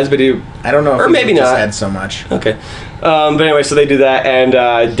moved his eyes, but he... I don't know if or he maybe moved not. his head so much. Okay. But anyway, so they do that, and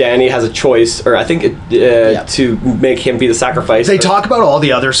Danny has a choice, or I think to make him be the sacrifice. They talk about all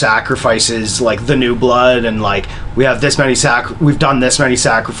the other sacrifices, like the new blood, and like we've done this many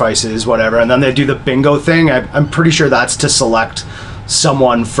sacrifices, whatever. And then they do the bingo thing. I'm pretty sure that's to select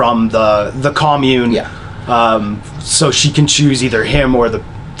someone from the commune. Yeah. So she can choose either him or the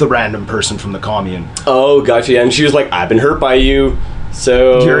random person from the commune. Oh, gotcha. And she was like, "I've been hurt by you.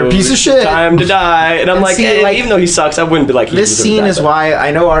 So you're a piece of shit. Time to die." And I'm like, hey, like, even though he sucks, I wouldn't be like. This scene is why I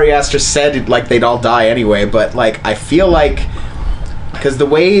know Ari Aster said like they'd all die anyway, but like I feel like because the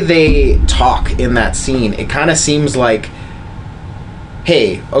way they talk in that scene, it kind of seems like,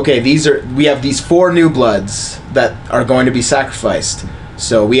 hey, okay, we have these 4 new bloods that are going to be sacrificed,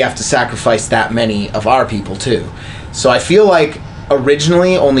 so we have to sacrifice that many of our people too. So I feel like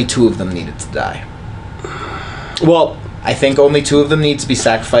originally only 2 of them needed to die. Well, I think only 2 of them need to be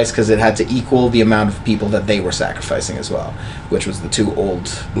sacrificed because it had to equal the amount of people that they were sacrificing as well, which was the 2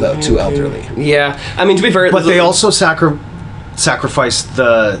 elderly. Yeah, I mean, to be fair, but they also sacrificed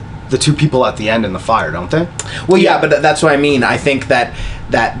the 2 people at the end in the fire, don't they? Well, yeah, but that's what I mean. I think that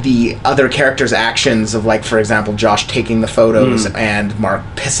the other characters' actions of, like, for example, Josh taking the photos and Mark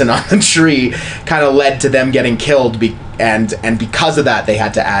pissing on the tree kind of led to them getting killed, and because of that, they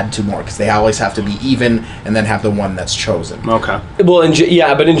had to add 2 more, because they always have to be even and then have the one that's chosen. Okay. Well,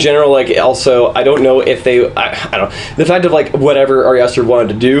 but in general, like, also, I don't know if they, I don't know, the fact of, like, whatever Ari Aster wanted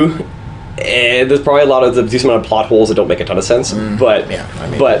to do, there's probably a lot of decent amount of plot holes that don't make a ton of sense, but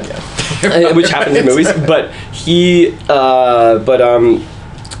which happens in movies. But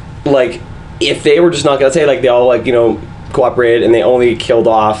like, if they were just not gonna say, like, they all, like, you know, cooperated and they only killed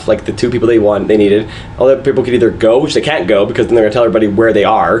off, like, the 2 people they needed, other people could either go, which they can't go because then they're gonna tell everybody where they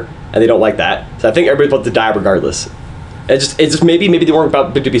are, and they don't like that. So I think everybody's about to die regardless. It's just maybe they weren't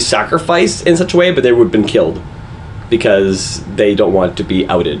about to be sacrificed in such a way, but they would have been killed because they don't want to be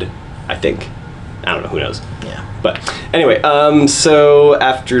outed. I think. I don't know, who knows. Yeah. But anyway, so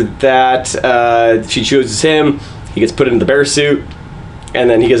after that, she chooses him. He gets put into the bear suit, and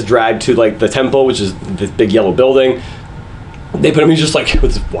then he gets dragged to, like, the temple, which is this big yellow building. They put him, he's just like,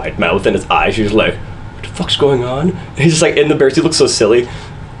 with his wide mouth and his eyes, she's like, what the fuck's going on? And he's just like in the bear suit, looks so silly.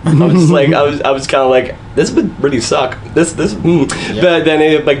 I was like, I was kind of like, this would really suck. But then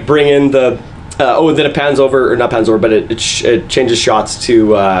they, like, bring in the, and then it pans over, or not pans over, but it changes shots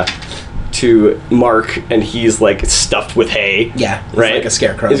to Mark, and he's, like, stuffed with hay. Yeah, right. Like a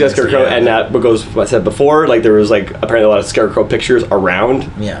scarecrow. He's got a scarecrow, and what I said before, like, there was, like, apparently a lot of scarecrow pictures around,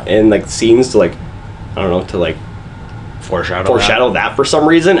 and, like, scenes to, like, I don't know, to, like, foreshadow that for some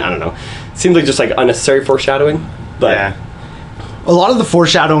reason. I don't know. It seems like just, like, unnecessary foreshadowing. But yeah, a lot of the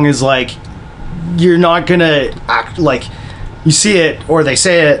foreshadowing is, like, you're not gonna act like you see it or they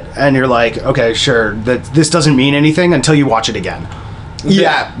say it, and you're like, okay, sure, that this doesn't mean anything until you watch it again.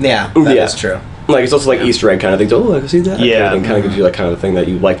 Yeah, that is true. Like, it's also like Easter egg kind of things. Oh, I can see that. Yeah, and kind of gives you, like, kind of thing that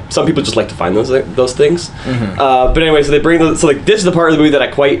you like. Some people just like to find those things. But anyway, so they bring so, like, this is the part of the movie that I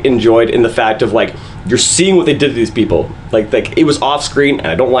quite enjoyed, in the fact of, like, you're seeing what they did to these people. Like it was off screen, and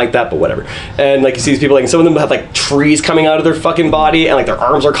I don't like that, but whatever. And, like, you see these people, like, some of them have, like, trees coming out of their fucking body, and, like, their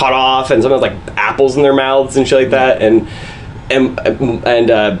arms are cut off, and some have, like, apples in their mouths and shit like that, and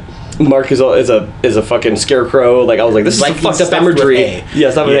Mark is a fucking scarecrow. Like, I was like, this is some fucked up imagery.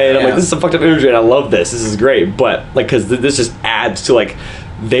 Yeah, stuff with hay. And I'm like, this is some fucked up imagery, and I love this. This is great. But, like, because this just adds to, like,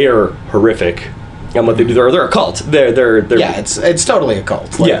 they're horrific. And what they do, they're a cult. They're yeah, it's totally a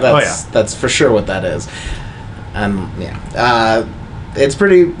cult. Like, that's for sure what that is. And that's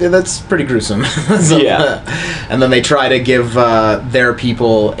pretty gruesome. And then they try to give their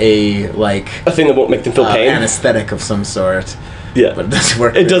people a thing that won't make them feel pain, anesthetic of some sort. Yeah, but it doesn't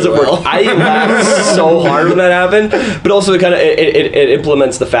work. It doesn't work. I laughed so hard when that happened. But also, it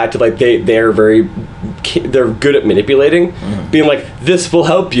implements the fact that, like, they're good at manipulating, being like, this will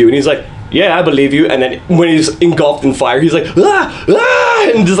help you, and he's like, yeah, I believe you. And then when he's engulfed in fire, he's like,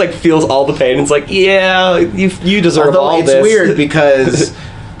 and just, like, feels all the pain. It's like, yeah, you deserve all this. It's weird because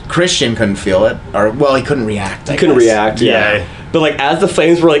Christian couldn't feel it, or he couldn't react. He couldn't react. Yeah. But, like, as the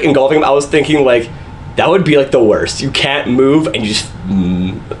flames were, like, engulfing him, I was thinking, like, that would be, like, the worst. You can't move, and you just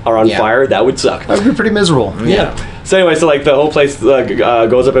are on fire. That would suck. That would be pretty miserable. Yeah. So anyway, like, the whole place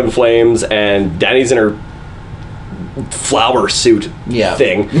goes up in flames, and Danny's in her flower suit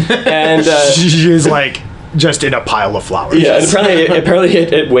thing, and she's, like, just in a pile of flowers. Yeah, and apparently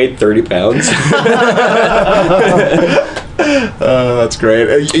it weighed 30 pounds. That's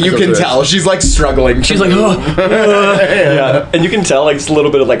great. You can tell she's, like, struggling. She's like, yeah, and you can tell, like, it's a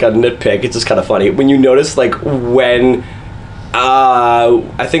little bit of, like, a nitpick. It's just kind of funny when you notice, like, when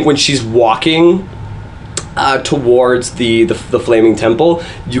I think when she's walking towards the flaming temple,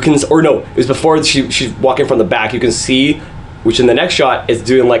 you can, or no, it was before she's walking from the back. You can see, which in the next shot is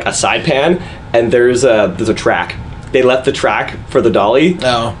doing, like, a side pan, and there's a track. They left the track for the dolly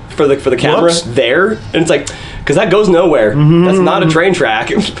for the camera there, and it's like, because that goes nowhere. That's not a train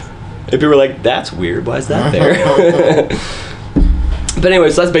track. And people were like, that's weird. Why is that there? But anyway,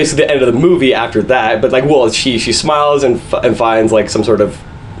 so that's basically the end of the movie after that. But, like, well, she smiles and finds, like, some sort of,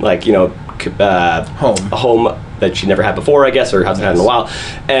 like, you know, a home that she never had before, I guess, or hasn't had in a while.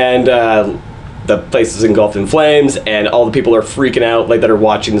 And the place is engulfed in flames, and all the people are freaking out, like that are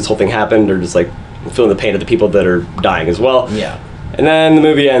watching this whole thing happen. They're just like feeling the pain of the people that are dying as well. Yeah. And then the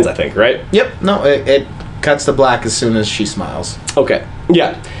movie ends, I think, right? Yep. No, it cuts to black as soon as she smiles. Okay.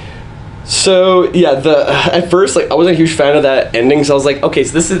 Yeah. So yeah, at first, like, I wasn't a huge fan of that ending, so I was like, okay,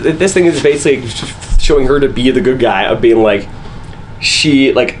 so this thing is basically showing her to be the good guy, of being like,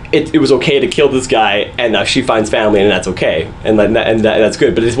 she, like, it was okay to kill this guy, and now she finds family, and that's okay, and that's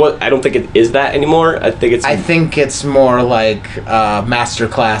good. But I don't think it is that anymore. I think it's more like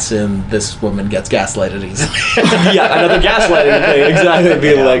masterclass in this woman gets gaslighted easily. Yeah, another gaslighting thing. Exactly,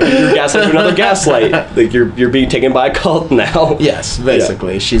 being like, you're gaslighting another gaslight. Like you're being taken by a cult now. Yes,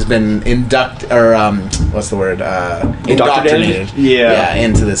 basically, she's been indoctrinated. Yeah,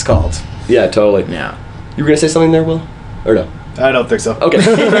 into this cult. Yeah, totally. Yeah. You were gonna say something there, Will, or no? I don't think so. Okay,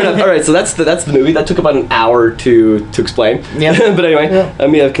 fair enough. All right, so that's the movie. That took about an hour to explain. Yeah. But anyway, yeah. I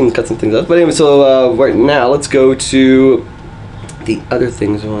mean, I can cut some things up. But anyway, so right now, let's go to the other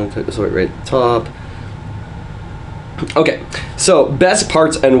things I want to. So right at the top. Okay, so best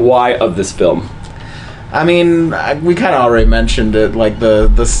parts and why of this film. I mean, we kind of already mentioned it. Like the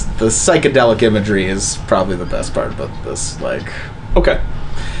psychedelic imagery is probably the best part about this. Like, okay,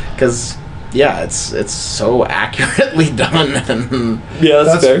 because. Yeah, it's so accurately done. And yeah,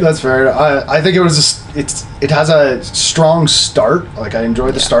 that's fair. That's fair. I think it was it has a strong start. Like, I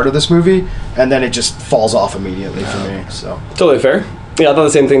enjoyed the start of this movie, and then it just falls off immediately for me. So totally fair. Yeah, I thought the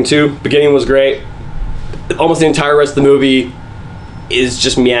same thing too. Beginning was great. Almost the entire rest of the movie is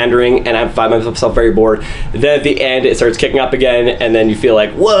just meandering, and I find myself very bored. Then at the end, it starts kicking up again, and then you feel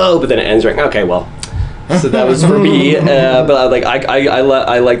like, whoa, but then it ends right. Okay, well. So that was for me, but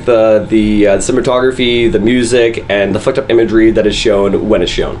I like the cinematography, the music, and the fucked up imagery that is shown when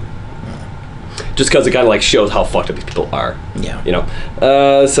it's shown. Just because it kind of like shows how fucked up these people are. Yeah. You know.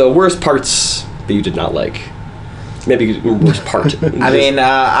 So worst parts that you did not like. Maybe worst part. I mean,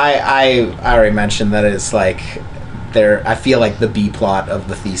 I already mentioned that it's like I feel like the B plot of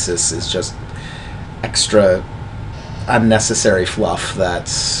the thesis is just extra unnecessary fluff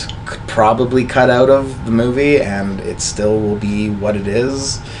that's could probably cut out of the movie, and it still will be what it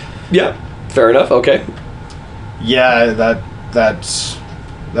is. Yeah, fair enough. Okay. Yeah, that's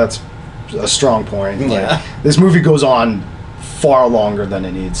a strong point. Yeah. Like, this movie goes on far longer than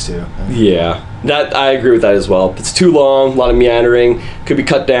it needs to. Yeah, that I agree with that as well. It's too long, a lot of meandering. Could be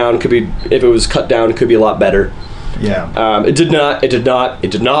cut down. If it was cut down, it could be a lot better. Yeah. It did not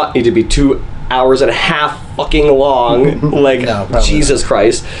need to be 2 hours and a half fucking long. Like, no, Jesus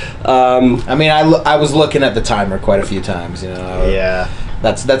Christ. I mean, I was looking at the timer quite a few times, you know. Yeah.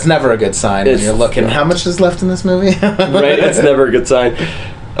 That's never a good sign when you're looking. How much is left in this movie? Right? It's never a good sign.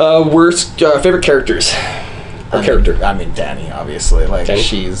 Worst favorite characters. Character. I mean, Danny, obviously. Like, Danny?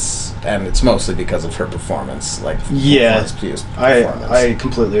 and it's mostly because of her performance. Like, yeah, performance. I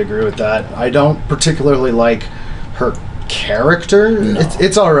completely agree with that. I don't particularly like her character. No.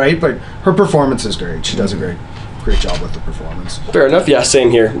 It's all right, but her performance is great. She does a great job with the performance. Fair enough. Yeah,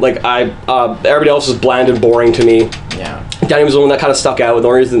 same here. Like, everybody else was bland and boring to me. Yeah. Danny was the one that kind of stuck out. The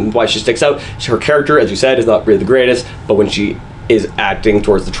only reason why she sticks out, her character, as you said, is not really the greatest, but when she is acting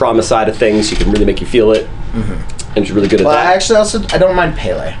towards the trauma side of things, she can really make you feel it. Mm-hmm. And she's really good at that. I don't mind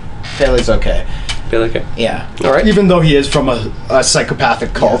Pele. Pele's okay. Pele, okay. Yeah. All right. Even though he is from a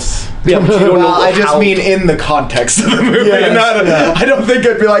psychopathic cult. Yes. Yeah, but you don't know I just mean in the context of the movie. Yes, I don't think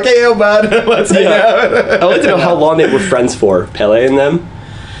I'd be like, hey, yo, bud, let's hang out. I'd like to know how long they were friends for, Pele and them.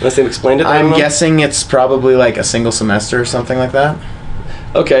 Unless they explained it. I'm guessing it's probably like a single semester or something like that.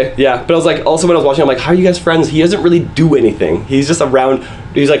 Okay, yeah. But I was like, also when I was watching, I'm like, how are you guys friends? He doesn't really do anything. He's just around.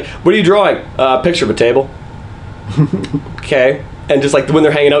 He's like, what are you drawing? Picture of a table. Okay. And just like when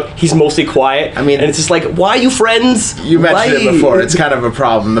they're hanging out, he's mostly quiet. I mean, and it's just like, why are you friends? You mentioned it before. It's kind of a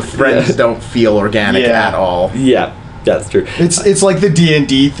problem. The friends don't feel organic at all. Yeah, that's true. It's like the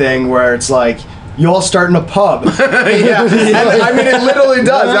D&D thing where it's like, you all start in a pub. Yeah, and, I mean, it literally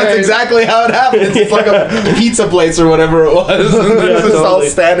does. Right. That's exactly how it happens. It's like a pizza place or whatever it was. And they're just all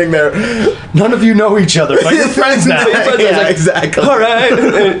standing there. None of you know each other, but you're friends now. Yeah, like, exactly. All right.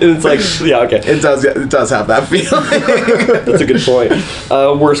 And it's like, yeah, okay. It does have that feeling. That's a good point.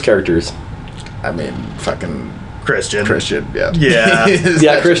 Worst characters. I mean, fucking Christian, yeah. Yeah.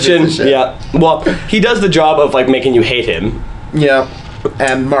 Yeah, Christian. Yeah. Well, he does the job of like making you hate him. Yeah.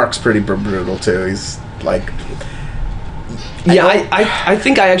 And Mark's pretty brutal too. He's like, I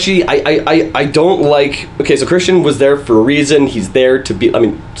think I don't like. Okay, so Christian was there for a reason. He's there to be. I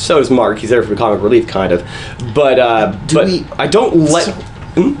mean, so is Mark. He's there for comic relief, kind of. But I don't like.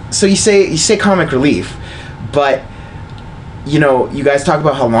 So you say comic relief, but you know, you guys talk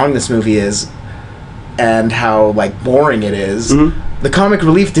about how long this movie is. and how like boring it is. Mm-hmm. The comic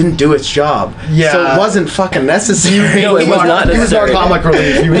relief didn't do its job. Yeah. So it wasn't fucking necessary. No, it was not He was not necessary. comic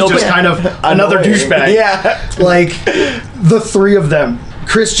relief. He was just kind of another Annoying. douchebag. Yeah. Like, the three of them,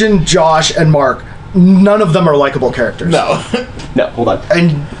 Christian, Josh, and Mark, none of them are likable characters. No. No, hold on.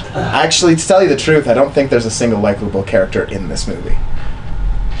 And Actually, to tell you the truth, I don't think there's a single likable character in this movie.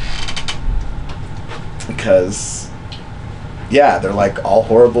 Because, yeah, they're like all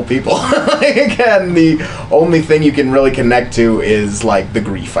horrible people. And the only thing you can really connect to is like the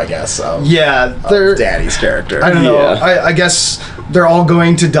grief, I guess, of, yeah, they're... of Danny's character. I don't know. Yeah. I guess they're all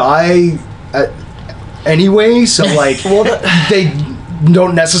going to die anyway, so like they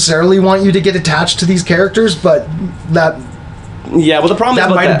don't necessarily want you to get attached to these characters, but that Yeah, well, the problem is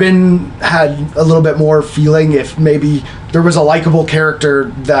that about might have been had a little bit more feeling if maybe there was a likable character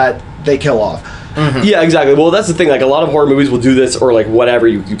that they kill off. Yeah, exactly. Well, that's the thing. Like, a lot of horror movies will do this, or like whatever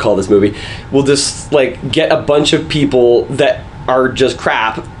you call this movie, will just like get a bunch of people that are just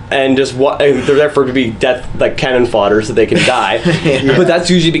crap and just they're there for to be death, like cannon fodder, so they can die. But that's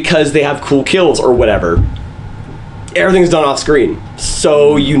usually because they have cool kills or whatever. Everything's done off screen,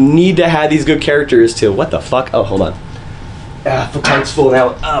 so you need to have these good characters to. What the fuck? Oh, hold on. The card's full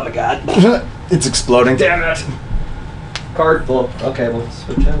now. Oh my god. It's exploding. Damn it. Card full. Okay, we'll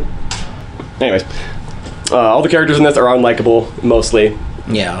switch out. Anyways, all the characters in this are unlikable, mostly.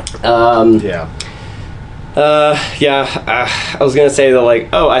 Yeah. Yeah. I was gonna say that,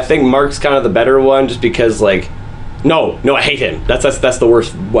 like, I think Mark's kind of the better one, just because, like, no, I hate him. That's the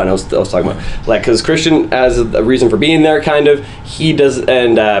worst one I was talking about. Like, because Christian has a reason for being there, kind of. He does,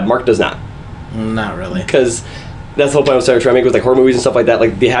 and Mark does not. Not really. Because that's the whole point I was trying to make with like horror movies and stuff like that.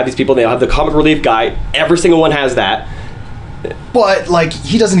 Like, they have these people, and they all have the comic relief guy. Every single one has that. But like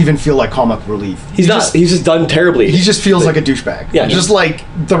he doesn't even feel like comic relief. He's just done terribly. He just feels like a douchebag. Yeah. Just like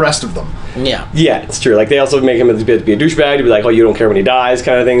the rest of them. Yeah. Yeah, it's true. Like, they also make him to be a douchebag, to be like, oh, you don't care when he dies,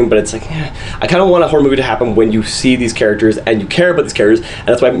 kind of thing. But it's like, I kind of want a horror movie to happen when you see these characters and you care about these characters, and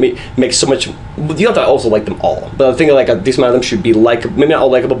that's why it makes so much. You don't have to also like them all, but I think like a decent amount of them should be like, maybe not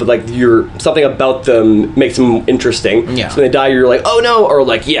all likable, but like something about them makes them interesting. Yeah. So when they die, you're like, oh no, or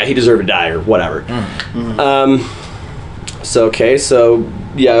like, yeah, he deserved to die, or whatever. So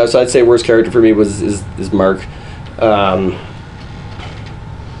I'd say worst character for me is Mark.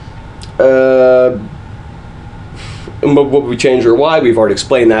 What would we change or why? We've already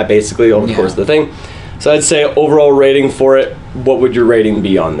explained that basically over the course of the thing. So I'd say overall rating for it. What would your rating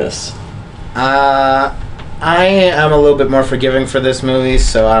be on this? I am a little bit more forgiving for this movie,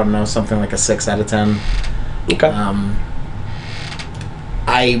 so I don't know, something like a 6 out of 10. Okay.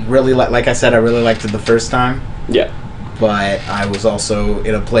 I really like I said, I really liked it the first time. Yeah. But I was also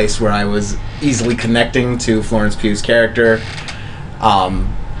in a place where I was easily connecting to Florence Pugh's character.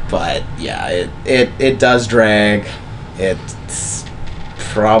 But yeah, it does drag. It's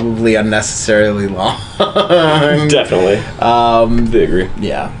probably unnecessarily long. Definitely. I agree.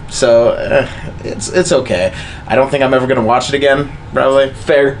 Yeah. So it's okay. I don't think I'm ever gonna watch it again. Probably.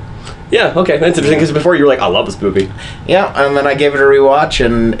 Fair. Yeah, okay, that's interesting, because before you were like, I love this movie. Yeah, and then I gave it a rewatch,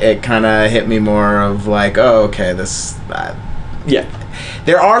 and it kind of hit me more of like, oh, okay, this... Yeah.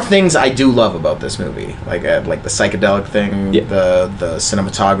 There are things I do love about this movie, like the psychedelic thing, Yeah. the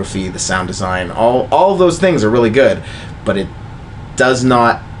cinematography, the sound design, all of those things are really good, but it does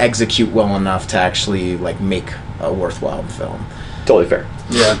not execute well enough to actually like make a worthwhile film. Totally fair.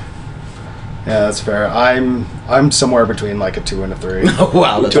 Yeah. Yeah, that's fair. I'm somewhere between like a 2 and a 3.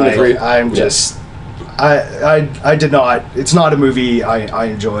 Wow, that's 2 and a 3. I'm just I did not. It's not a movie I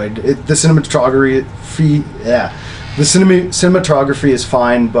enjoyed. The cinematography, the cinematography is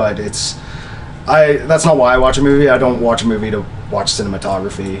fine, but that's not why I watch a movie. I don't watch a movie to watch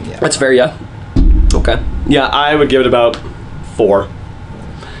cinematography. Yeah. That's fair, yeah. Okay. Yeah, I would give it about 4.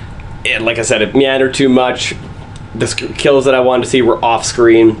 And like I said, it meandered too much. The kills that I wanted to see were off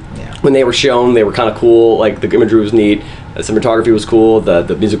screen. Yeah. When they were shown, they were kind of cool. Like, the imagery was neat. The cinematography was cool.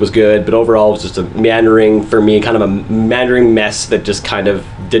 The music was good. But overall, it was just a meandering, for me, kind of a meandering mess that just kind of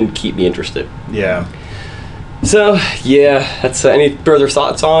didn't keep me interested. Yeah. So, yeah, that's any further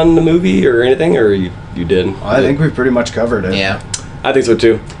thoughts on the movie or anything? Or you did? I think we've pretty much covered it. Yeah. I think so,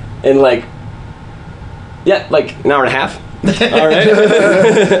 too. And, like an hour and a half. All right.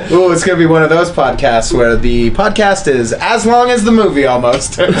 Ooh, it's gonna be one of those podcasts where the podcast is as long as the movie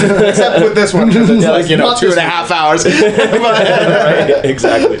almost, except with this one because it's like 2.5 hours. Right,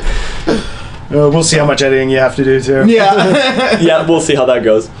 exactly. We'll see how much editing you have to do too. Yeah. Yeah, we'll see how that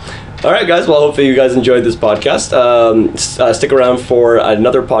goes. All right, guys. Well, hopefully you guys enjoyed this podcast. Stick around for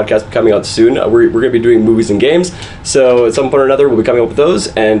another podcast coming out soon. We're going to be doing movies and games. So at some point or another, we'll be coming up with those.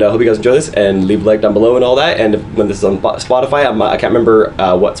 And I hope you guys enjoy this. And leave a like down below and all that. And when this is on Spotify, I can't remember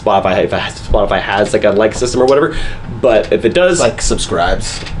what Spotify, if Spotify has like a like system or whatever. But if it does... Like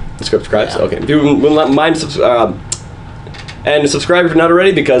subscribes. Subscribes? Yeah. Okay. If you wouldn't mind... and subscribe if you're not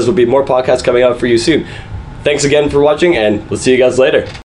already, because there'll be more podcasts coming out for you soon. Thanks again for watching, and we'll see you guys later.